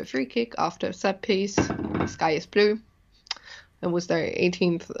after a free kick, after a set piece, sky is blue. It was their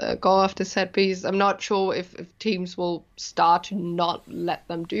 18th goal after set piece. I'm not sure if teams will start to not let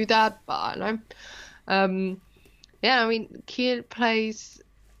them do that, but I don't know. I mean, Kiel plays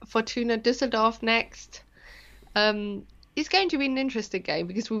Fortuna Düsseldorf next. It's going to be an interesting game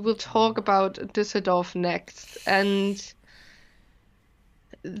because we will talk about Düsseldorf next. And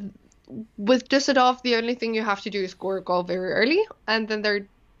with Düsseldorf, the only thing you have to do is score a goal very early, and then they're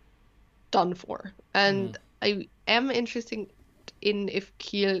done for. And I am interested in if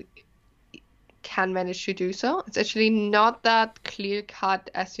Kiel can manage to do so. It's actually not that clear cut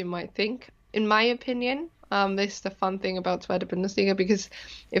as you might think, in my opinion. This is the fun thing about Zweite Bundesliga, because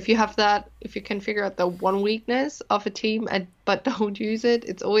if you can figure out the one weakness of a team but don't use it,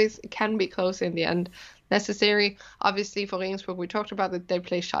 it can be close in the end. Necessary, obviously, for Regensburg, we talked about that they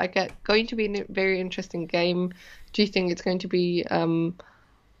play Schalke. Going to be a very interesting game. Do you think it's going to be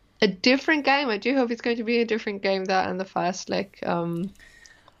a different game? I do hope it's going to be a different game than in the first leg.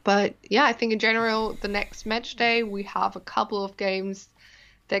 But yeah, I think in general, the next match day, we have a couple of games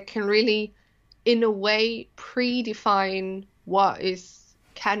that can really, in a way, predefine what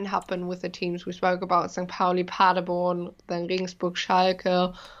can happen with the teams. We spoke about St. Pauli, Paderborn, then Regensburg,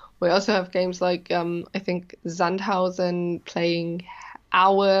 Schalke. We also have games like, I think, Sandhausen playing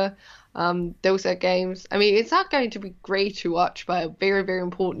Aue. Those are games. I mean, it's not going to be great to watch, but very, very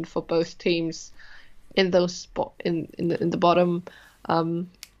important for both teams in those in the bottom.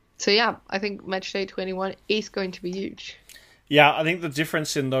 So yeah, I think match day 21 is going to be huge. Yeah, I think the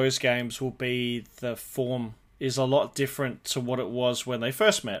difference in those games will be the form is a lot different to what it was when they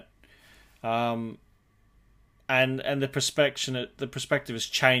first met. And the perspective has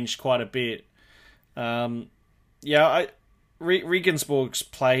changed quite a bit. Regensburg's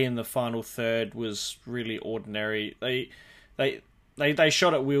play in the final third was really ordinary. They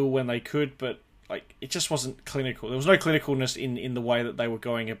shot at will when they could, but like it just wasn't clinical. There was no clinicalness in the way that they were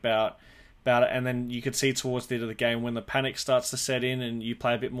going about it. And then you could see towards the end of the game when the panic starts to set in and you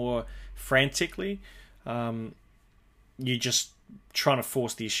play a bit more frantically, you just trying to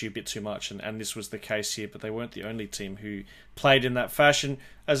force the issue a bit too much, and this was the case here, but they weren't the only team who played in that fashion.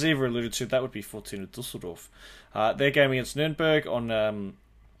 As Eva alluded to, that would be Fortuna Düsseldorf. Their game against Nürnberg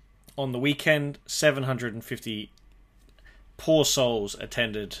on the weekend, 750 poor souls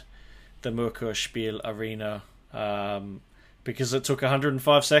attended the Merkur Spiel Arena because it took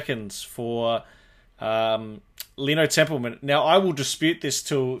 105 seconds for Lino Tempelmann. Now, I will dispute this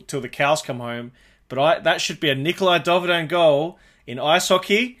till the cows come home, but that should be a Nikolai Dovedan goal in ice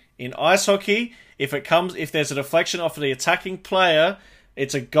hockey. In ice hockey, if there's a deflection off the attacking player,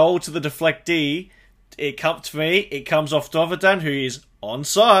 it's a goal to the deflectee. It comes off Dovedan, who is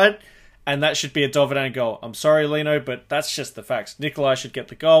onside, and that should be a Dovedan goal. I'm sorry, Lino, but that's just the facts. Nikolai should get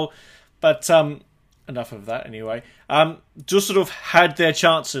the goal, but enough of that anyway. Dusseldorf had their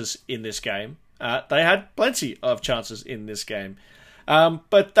chances in this game. They had plenty of chances in this game,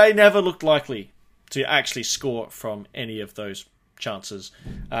 but they never looked likely to actually score from any of those chances.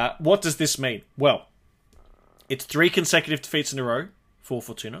 What does this mean? Well, it's 3 consecutive defeats in a row for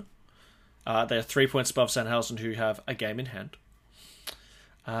Fortuna. They're 3 points above Sandhausen, who have a game in hand.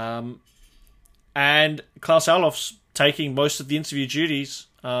 And Klaus Allof's taking most of the interview duties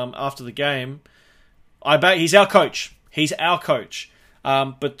after the game. I bet he's our coach. He's our coach.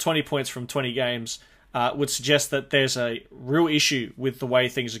 But 20 points from 20 games would suggest that there's a real issue with the way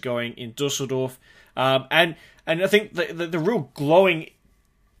things are going in Dusseldorf. And I think the real glowing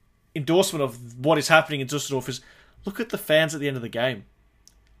endorsement of what is happening in Dusseldorf is look at the fans at the end of the game.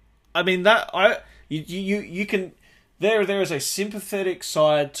 I mean, you can. There is a sympathetic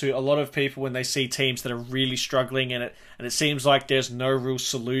side to a lot of people when they see teams that are really struggling and it seems like there's no real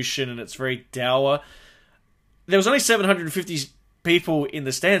solution and it's very dour. There was only 750 people in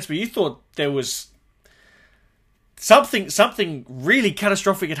the stands, but you thought there was something really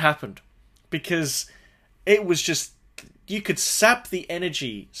catastrophic had happened, because it was just, you could suck the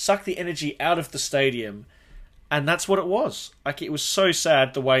energy out of the stadium, and that's what it was. Like, it was so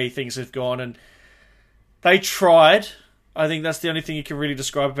sad the way things have gone, and they tried. I think that's the only thing you can really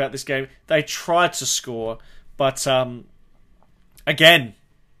describe about this game. They tried to score, but again,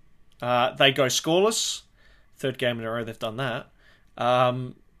 they go scoreless. 3rd game in a row they've done that.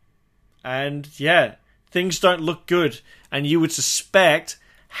 And yeah, things don't look good. And you would suspect,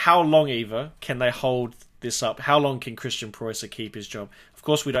 how long, Eva, can they hold this up? How long can Christian Preußer keep his job? Of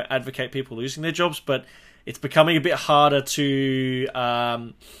course, we don't advocate people losing their jobs, but it's becoming a bit harder to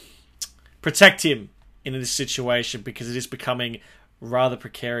protect him in this situation, because it is becoming rather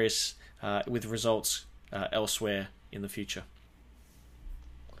precarious with results elsewhere in the future.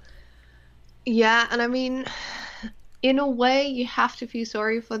 Yeah, and I mean, in a way, you have to feel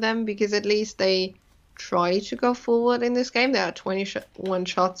sorry for them, because at least they try to go forward in this game. There are 21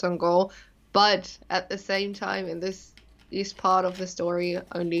 shots on goal, but at the same time, in this part of the story,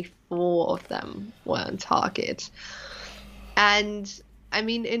 only 4 of them were on target. And I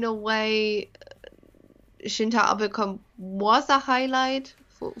mean, in a way, Shinta Abekom was a highlight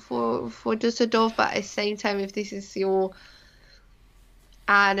for Düsseldorf, but at the same time, if this is your,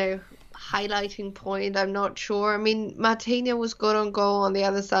 I don't know, highlighting point, I'm not sure. I mean, Martinia was good on goal. On the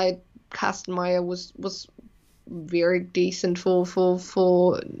other side, Kastenmeier was very decent for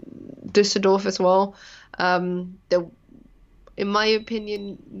Düsseldorf as well. In my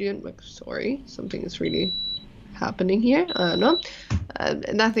opinion, Nürnberg, sorry, something is really happening here. I don't know.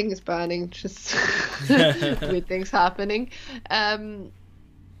 Nothing is burning, just weird things happening. I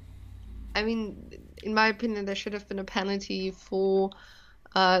mean, in my opinion, there should have been a penalty for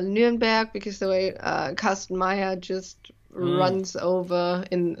Nürnberg, because the way Kastenmeier just runs over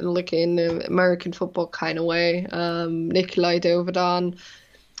in the American football kind of way. Nikolai Dovedan.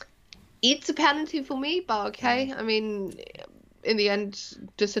 It's a penalty for me, but okay. I mean, in the end,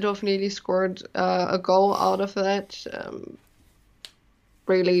 Düsseldorf nearly scored a goal out of that.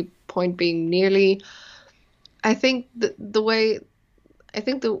 Really, point being nearly. I think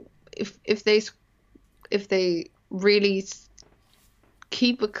if they really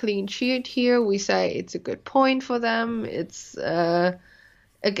keep a clean sheet here, we say it's a good point for them. It's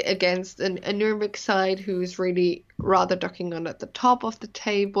against a Nuremberg side who's really rather ducking on at the top of the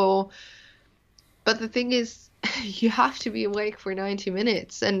table. But the thing is, you have to be awake for 90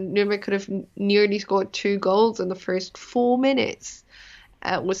 minutes, and Nuremberg could have nearly scored 2 goals in the first 4 minutes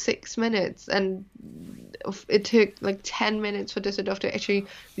with 6 minutes, and it took like 10 minutes for Düsseldorf to actually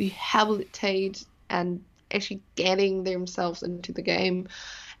rehabilitate and actually getting themselves into the game.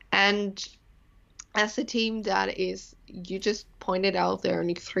 And as a team that is, you just pointed out, they're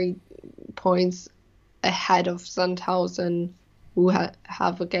only 3 points ahead of Sandhausen, who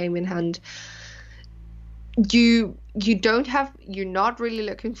have a game in hand. You're not really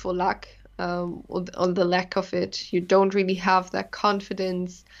looking for luck, on the lack of it. You don't really have that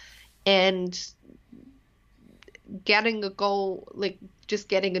confidence, and getting a goal, like just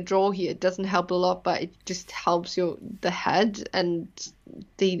getting a draw here, it doesn't help a lot, but it just helps the head, and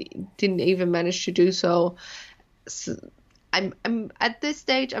they didn't even manage to do so. I'm at this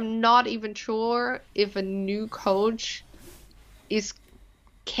stage, I'm not even sure if a new coach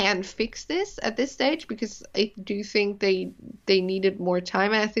can fix this at this stage, because I do think they needed more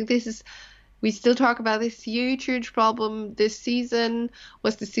time. And I think we still talk about this huge problem. This season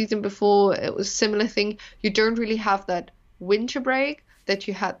was the season before, it was a similar thing. You don't really have that winter break, that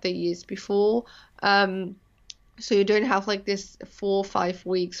you had the years before. So you don't have like this 4 or 5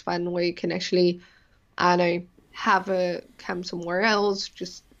 week span where you can actually, I don't know, have a camp somewhere else,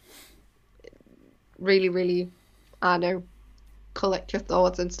 just really, really, I don't know, collect your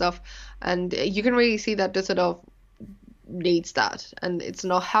thoughts and stuff. And you can really see that Düsseldorf needs that, and it's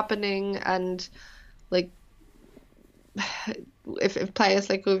not happening. And like, if players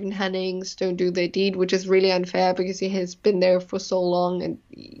like Ruben Hennings don't do their deed, which is really unfair because he has been there for so long and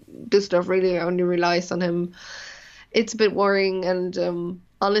Düsseldorf really only relies on him, it's a bit worrying. And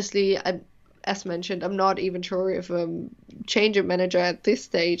honestly, as mentioned, I'm not even sure if change of manager at this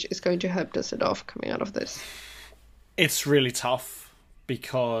stage is going to help Düsseldorf coming out of this. It's really tough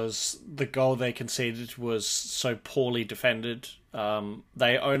because the goal they conceded was so poorly defended.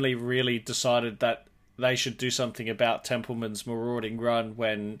 They only really decided that they should do something about Tempelmann's marauding run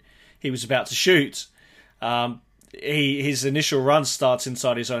when he was about to shoot. His initial run starts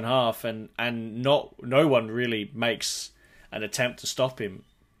inside his own half, and no one really makes an attempt to stop him.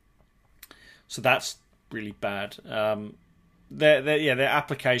 So that's really bad. Their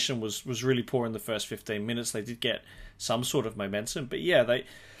application was really poor in the first 15 minutes. They did get some sort of momentum, but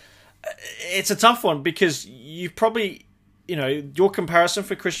it's a tough one because you probably, your comparison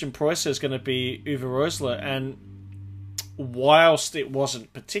for Christian Preuss is going to be Uwe Rosler, and whilst it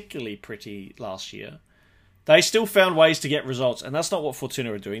wasn't particularly pretty last year, they still found ways to get results, and that's not what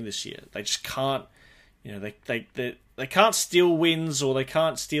Fortuna are doing this year. They just can't, they can't steal wins, or they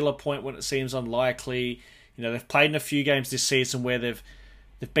can't steal a point when it seems unlikely. They've played in a few games this season where they've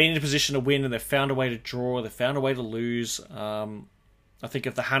been in a position to win and they've found a way to draw, they've found a way to lose. I think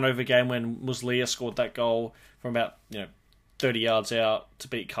of the Hanover game when Muslia scored that goal from about 30 yards out to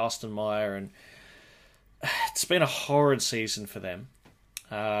beat Karstenmeier, and it's been a horrid season for them.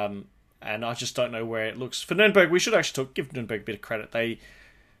 And I just don't know where it looks. For Nürnberg, we should actually give Nürnberg a bit of credit. They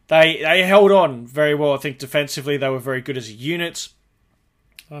held on very well. I think defensively they were very good as a unit.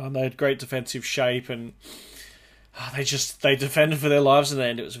 They had great defensive shape, and they defended for their lives in the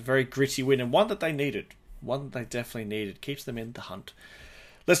end. It was a very gritty win, and one that they needed. One that they definitely needed. Keeps them in the hunt.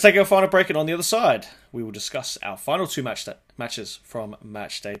 Let's take our final break, and on the other side, we will discuss our final two matches from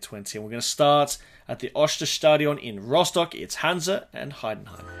match day 20. And we're going to start at the Osterstadion in Rostock. It's Hansa and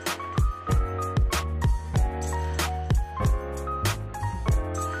Heidenheim.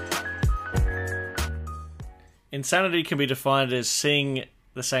 Insanity can be defined as seeing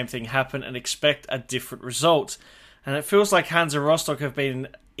the same thing happen and expect a different result. And it feels like Hansa Rostock have been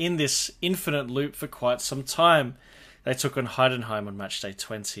in this infinite loop for quite some time. They took on Heidenheim on match day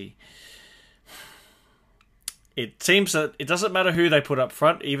 20. It seems that it doesn't matter who they put up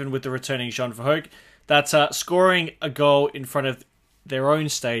front, even with the returning Jean Verhoek, that scoring a goal in front of their own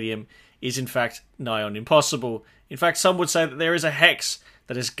stadium is in fact nigh on impossible. In fact, some would say that there is a hex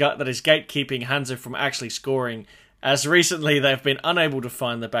that is gatekeeping Hansa from actually scoring, as recently they've been unable to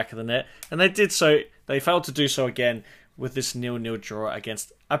find the back of the net, and they failed to do so again with this 0-0 draw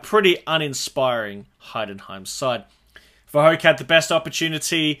against a pretty uninspiring Heidenheim side. Verhoek had the best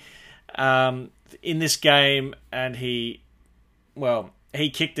opportunity in this game, and he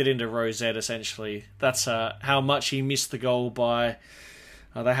kicked it into Rosette, essentially. That's how much he missed the goal by.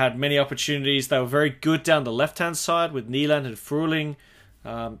 They had many opportunities. They were very good down the left-hand side with Nieland and Fruhling.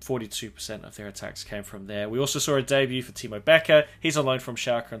 42% of their attacks came from there. We also saw a debut for Timo Becker. He's on loan from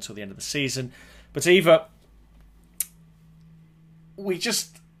Schalke until the end of the season. But Eva,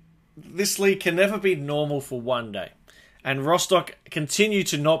 this league can never be normal for one day. And Rostock continue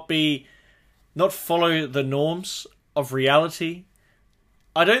to not follow the norms of reality.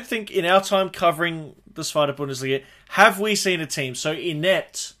 I don't think in our time covering the Zweite Bundesliga have we seen a team so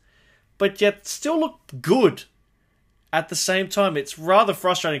inept, but yet still look good at the same time. It's rather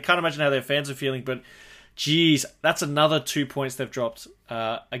frustrating. Can't imagine how their fans are feeling, but geez, that's another 2 points they've dropped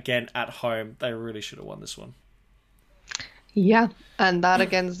again at home. They really should have won this one. Yeah, and that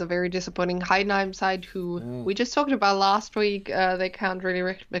against the very disappointing Heidenheim side, who we just talked about last week. They can't really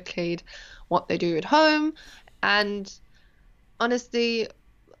replicate what they do at home. And honestly,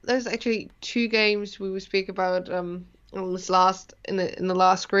 there's actually two games we will speak about in the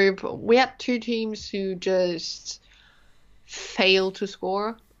last group. We had two teams who just failed to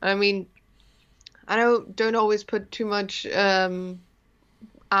score. I mean, I don't always put too much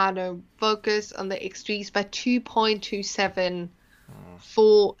focus on the XGs, but 2.27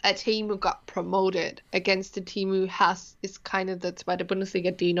 for a team who got promoted against a team who is kind of the Zweite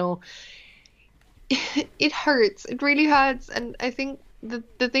Bundesliga Dino. It hurts. It really hurts. And I think the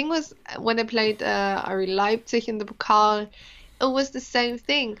thing was, when I played RB Leipzig in the Pokal, it was the same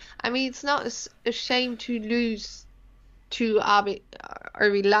thing. I mean, it's not a shame to lose to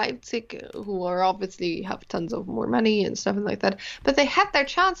RB Leipzig, who are obviously have tons of more money and stuff like that. But they had their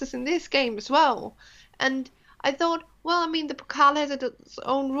chances in this game as well. And I thought, well, I mean, the Pokal has its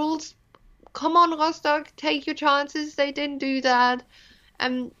own rules. Come on, Rostock, take your chances. They didn't do that.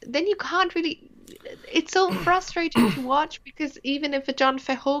 And then you can't really... It's so frustrating to watch because even if a John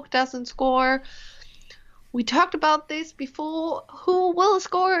Verhoek doesn't score... We talked about this before. Who will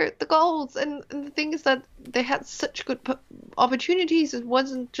score the goals? And the thing is that they had such good opportunities. It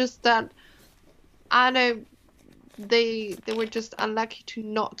wasn't just that, I know, they were just unlucky to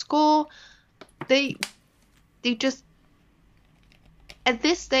not score. They just, at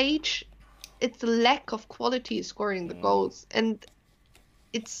this stage, it's the lack of quality scoring the goals. And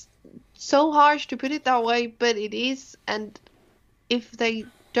it's so harsh to put it that way, but it is. And if they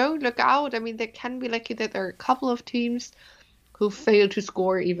don't look out, I mean, they can be lucky that there are a couple of teams who fail to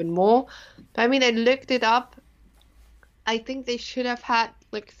score even more. But I mean, I looked it up. I think they should have had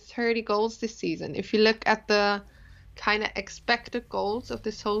like 30 goals this season. If you look at the kind of expected goals of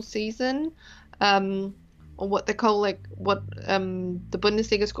this whole season, or what they call the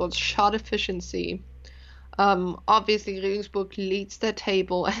Bundesliga calls shot efficiency. Obviously, Regensburg leads the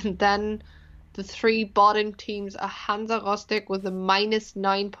table, and then the three bottom teams are Hansa Rostock with a minus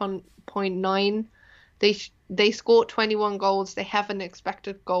 9.9. They scored 21 goals. They have an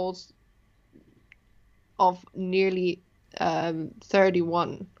expected goals of nearly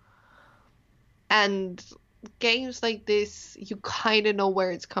 31. And games like this, you kind of know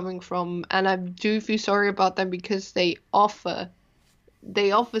where it's coming from. And I do feel sorry about them because they offer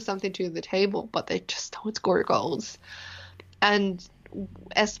something to the table, but they just don't score goals. And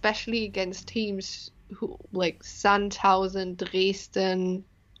especially against teams who like Sandhausen, Dresden.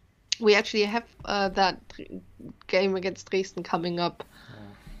 We actually have that game against Dresden coming up.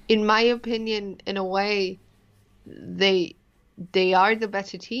 In my opinion, in a way, they are the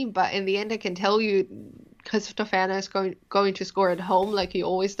better team. But in the end, I can tell you, Christoph Werner is going to score at home like he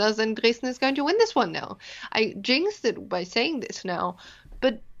always does, and Dresden is going to win this one now. I jinxed it by saying this now,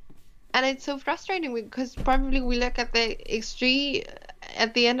 and it's so frustrating because probably we look at the XG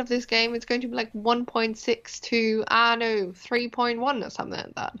at the end of this game, it's going to be like 1.6 to, 3.1 or something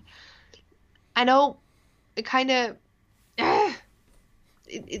like that. I know it kind of,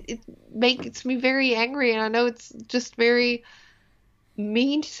 it makes me very angry, and I know it's just very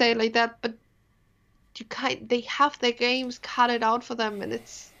mean to say it like that, but they have their games cut it out for them, and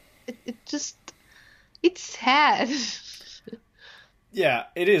it's sad. Yeah,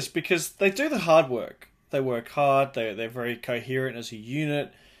 it is, because they do the hard work. They work hard. They're very coherent as a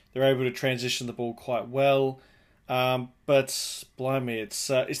unit. They're able to transition the ball quite well. But blimey, it's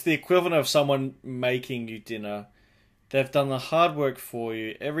the equivalent of someone making you dinner. They've done the hard work for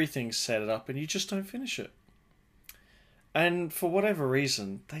you. Everything's set it up, and you just don't finish it. And for whatever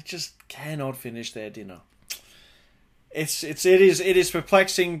reason, they just cannot finish their dinner. It is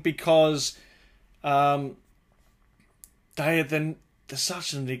perplexing because they're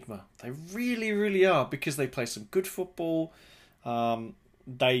such an enigma. They really, really are, because they play some good football.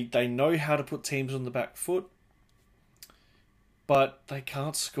 They know how to put teams on the back foot, but they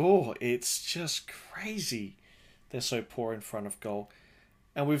can't score. It's just crazy. They're so poor in front of goal.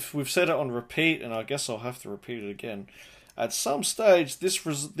 And we've said it on repeat, and I guess I'll have to repeat it again. At some stage,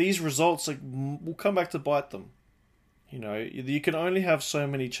 these results will come back to bite them. You know, you can only have so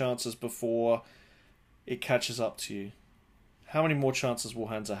many chances before it catches up to you. How many more chances will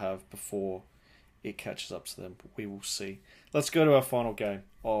Hansa have before it catches up to them? We will see. Let's go to our final game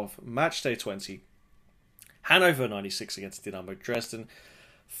of match day 20. Hannover 96 against Dynamo Dresden.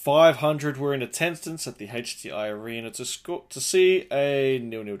 500 were in attendance at the HDI Arena to see a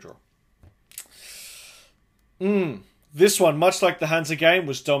 0-0 draw. This one, much like the Hansa game,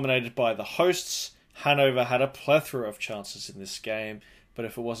 was dominated by the hosts. Hannover had a plethora of chances in this game, but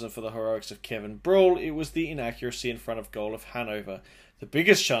if it wasn't for the heroics of Kevin Bruhl, it was the inaccuracy in front of goal of Hannover. The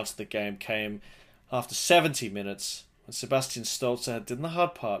biggest chance of the game came after 70 minutes, when Sebastian Stolzer had done the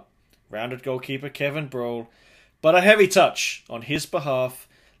hard part, rounded goalkeeper Kevin Bruhl, but a heavy touch on his behalf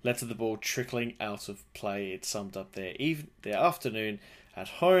led to the ball trickling out of play. It summed up their afternoon at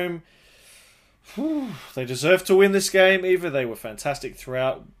home. They deserved to win this game. They were fantastic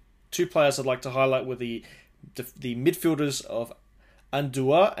throughout. Two players I'd like to highlight were the midfielders of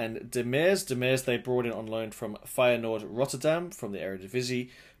Andua and Demers. Demers they brought in on loan from Feyenoord Rotterdam from the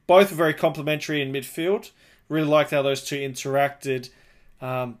Eredivisie. Both were very complimentary in midfield. Really liked how those two interacted.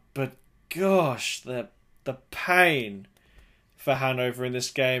 But gosh, the pain for Hannover in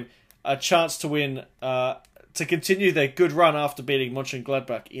this game. A chance to win, to continue their good run after beating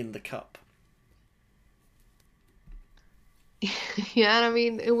Mönchengladbach in the cup. Yeah, and I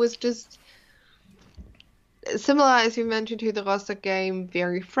mean, it was just similar, as you mentioned, to the Rostock game,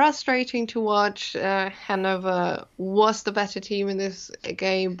 very frustrating to watch. Hanover was the better team in this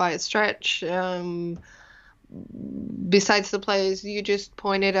game by a stretch. Besides the players you just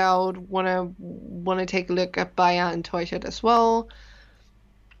pointed out, wanna take a look at Bayer and Teuchert as well.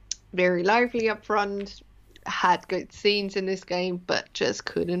 Very lively up front, had good scenes in this game, but just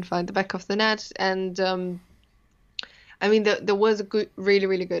couldn't find the back of the net. And I mean, there was a good, really,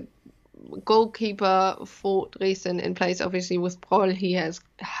 really good goalkeeper for Dresden in place. Obviously, with Proll, he has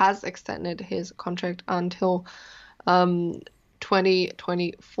extended his contract until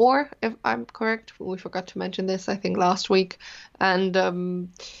 2024, if I'm correct. We forgot to mention this, I think, last week. And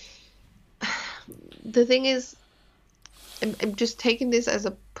the thing is, I'm just taking this as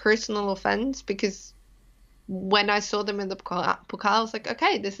a personal offense, because when I saw them in the Pokal, I was like,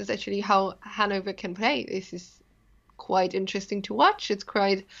 okay, this is actually how Hanover can play. This is quite interesting to watch. It's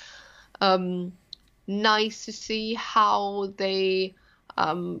quite nice to see how they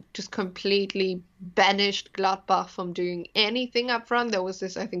just completely banished Gladbach from doing anything up front. There was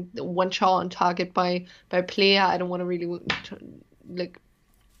this, I think, one shot on target by Player. I don't want to really like.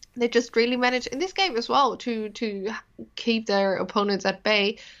 They just really managed in this game as well to keep their opponents at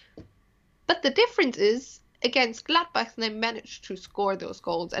bay. But the difference is, against Gladbach, they managed to score those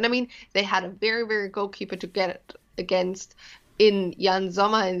goals. And I mean, they had a very, very good goalkeeper to get it against in Jan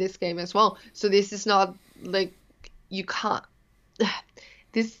Sommer in this game as well. So this is not like you can't.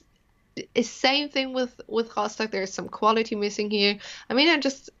 This is same thing with Rostock. There's some quality missing here. I mean, I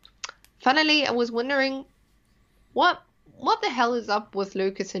was wondering what the hell is up with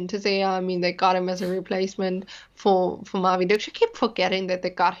Lucas Hinterseer. I mean, they got him as a replacement for Marvin Duksch. I keep forgetting that they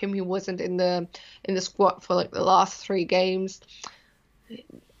got him. He wasn't in the squad for like the last 3 games.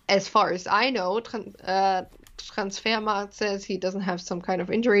 As far as I know, Transfermarkt says he doesn't have some kind of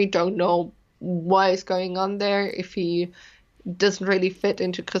injury. Don't know what is going on there, if he doesn't really fit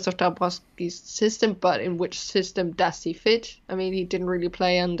into Christoph Dabrowski's system, but in which system does he fit? I mean, he didn't really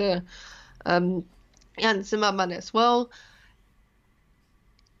play under Jan Zimmermann as well.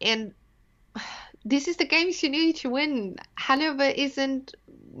 And this is the games you need to win. Hanover isn't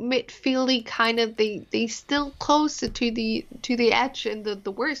midfieldy kind of. They still closer to the edge and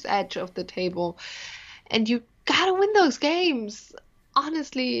the worst edge of the table, and you gotta win those games,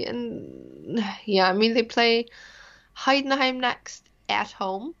 honestly. And yeah, I mean, they play Heidenheim next at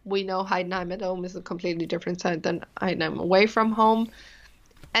home. We know Heidenheim at home is a completely different side than Heidenheim away from home.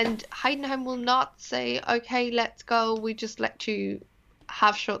 And Heidenheim will not say, okay, let's go. We just let you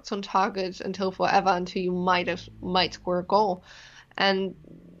have shots on target until forever, until you might score a goal. And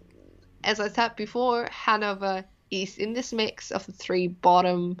as I said before, Hanover is in this mix of the 3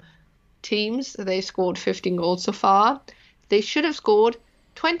 bottom teams. They scored 15 goals so far. They should have scored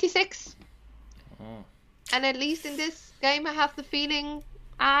 26. Oh. And at least in this game, I have the feeling,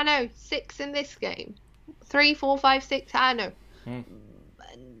 6 in this game. 3, 4, 5, 6, I don't know.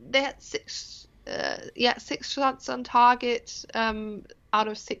 They had 6 shots on target, out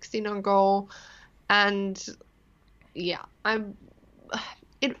of 16 on goal. And yeah,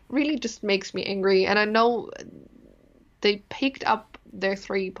 it really just makes me angry. And I know they picked up their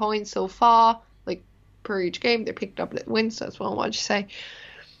 3 points so far, like per each game. They picked up the wins, that's what I want to say.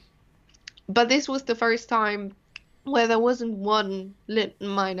 But this was the first time where there wasn't one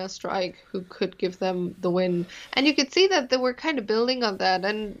minor strike who could give them the win. And you could see that they were kind of building on that.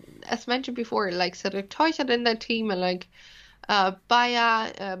 And as mentioned before, like Cedric Teuchert in that team, and like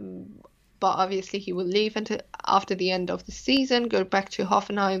Bayer, but obviously he will leave after the end of the season, go back to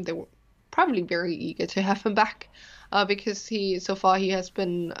Hoffenheim. They were probably very eager to have him back, because so far he has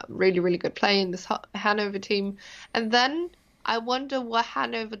been really, really good play in this Hanover team. And then I wonder what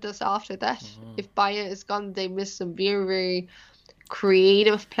Hanover does after that. If Bayer is gone, they miss some very, very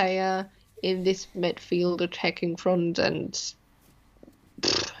creative player in this midfield attacking front. And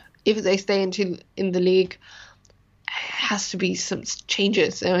if they stay in the league, it has to be some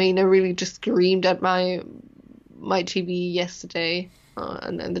changes. I mean, I really just screamed at my TV yesterday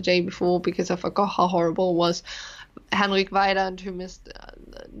and the day before, because I forgot how horrible it was. Henrik Weidand, who missed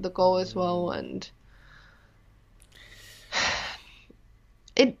the goal as well, and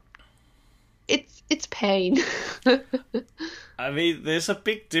it's pain. I mean, there's a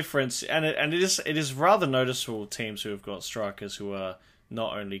big difference, and it is rather noticeable. Teams who have got strikers who are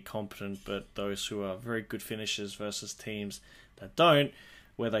not only competent, but those who are very good finishers, versus teams that don't,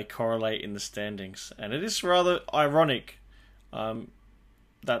 where they correlate in the standings. And it is rather ironic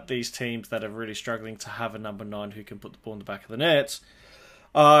that these teams that are really struggling to have a number 9 who can put the ball in the back of the net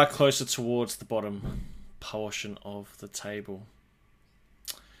are closer towards the bottom portion of the table.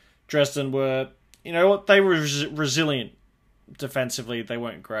 Dresden were, you know what, they were resilient defensively. They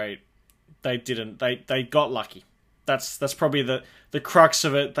weren't great. They got lucky. That's probably the crux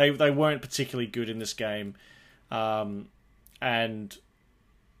of it. They weren't particularly good in this game. And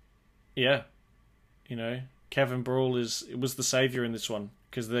yeah, you know, Kevin Brawl was the saviour in this one,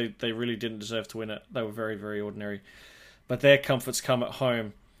 because they really didn't deserve to win it. They were very, very ordinary. But their comforts come at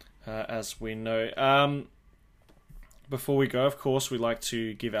home, as we know. Before we go, of course, we like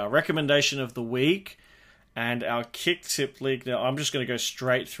to give our recommendation of the week and our kick tip league. Now, I'm just going to go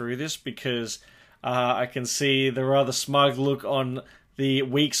straight through this because I can see the rather smug look on the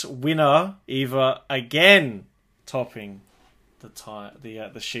week's winner, Eva, again topping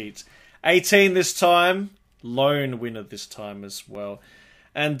the sheet. 18 this time, lone winner this time as well.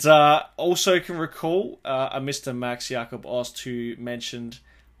 And also can recall a Mr. Max Jakob Ost, who mentioned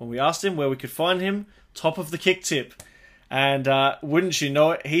when we asked him where we could find him, top of the kick tip. And wouldn't you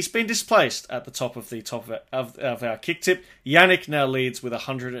know it, he's been displaced at the top of our kick tip. Yannick now leads with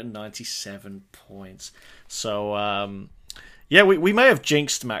 197 points. So, yeah, we may have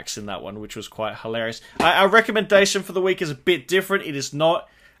jinxed Max in that one, which was quite hilarious. Our recommendation for the week is a bit different. It is not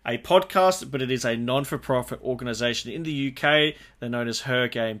a podcast, but it is a non-for-profit organisation in the UK. They're known as Her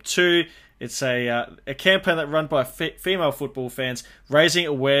Game 2. It's a campaign that run by female football fans, raising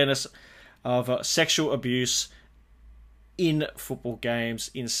awareness of sexual abuse in football games,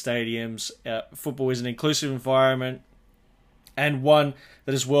 in stadiums. Football is an inclusive environment and one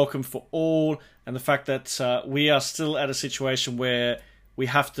that is welcome for all. And the fact that we are still at a situation where we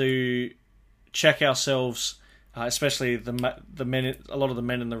have to check ourselves, especially the men, a lot of the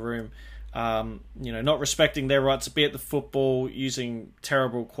men in the room, not respecting their right to be at the football, using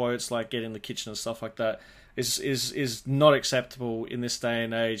terrible quotes like "get in the kitchen" and stuff like that, is not acceptable in this day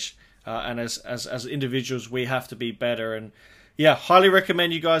and age. And as individuals, we have to be better. And yeah, highly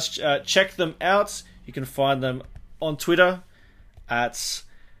recommend you guys check them out. You can find them on Twitter at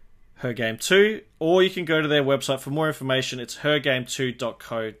hergame2, or you can go to their website for more information. It's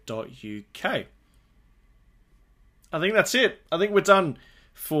hergame2.co.uk. I think that's it. I think we're done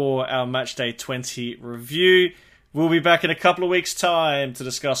for our Matchday 20 review. We'll be back in a couple of weeks' time to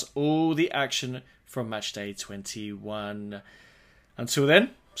discuss all the action from Matchday 21. Until then,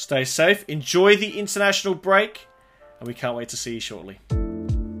 stay safe, enjoy the international break, and we can't wait to see you shortly.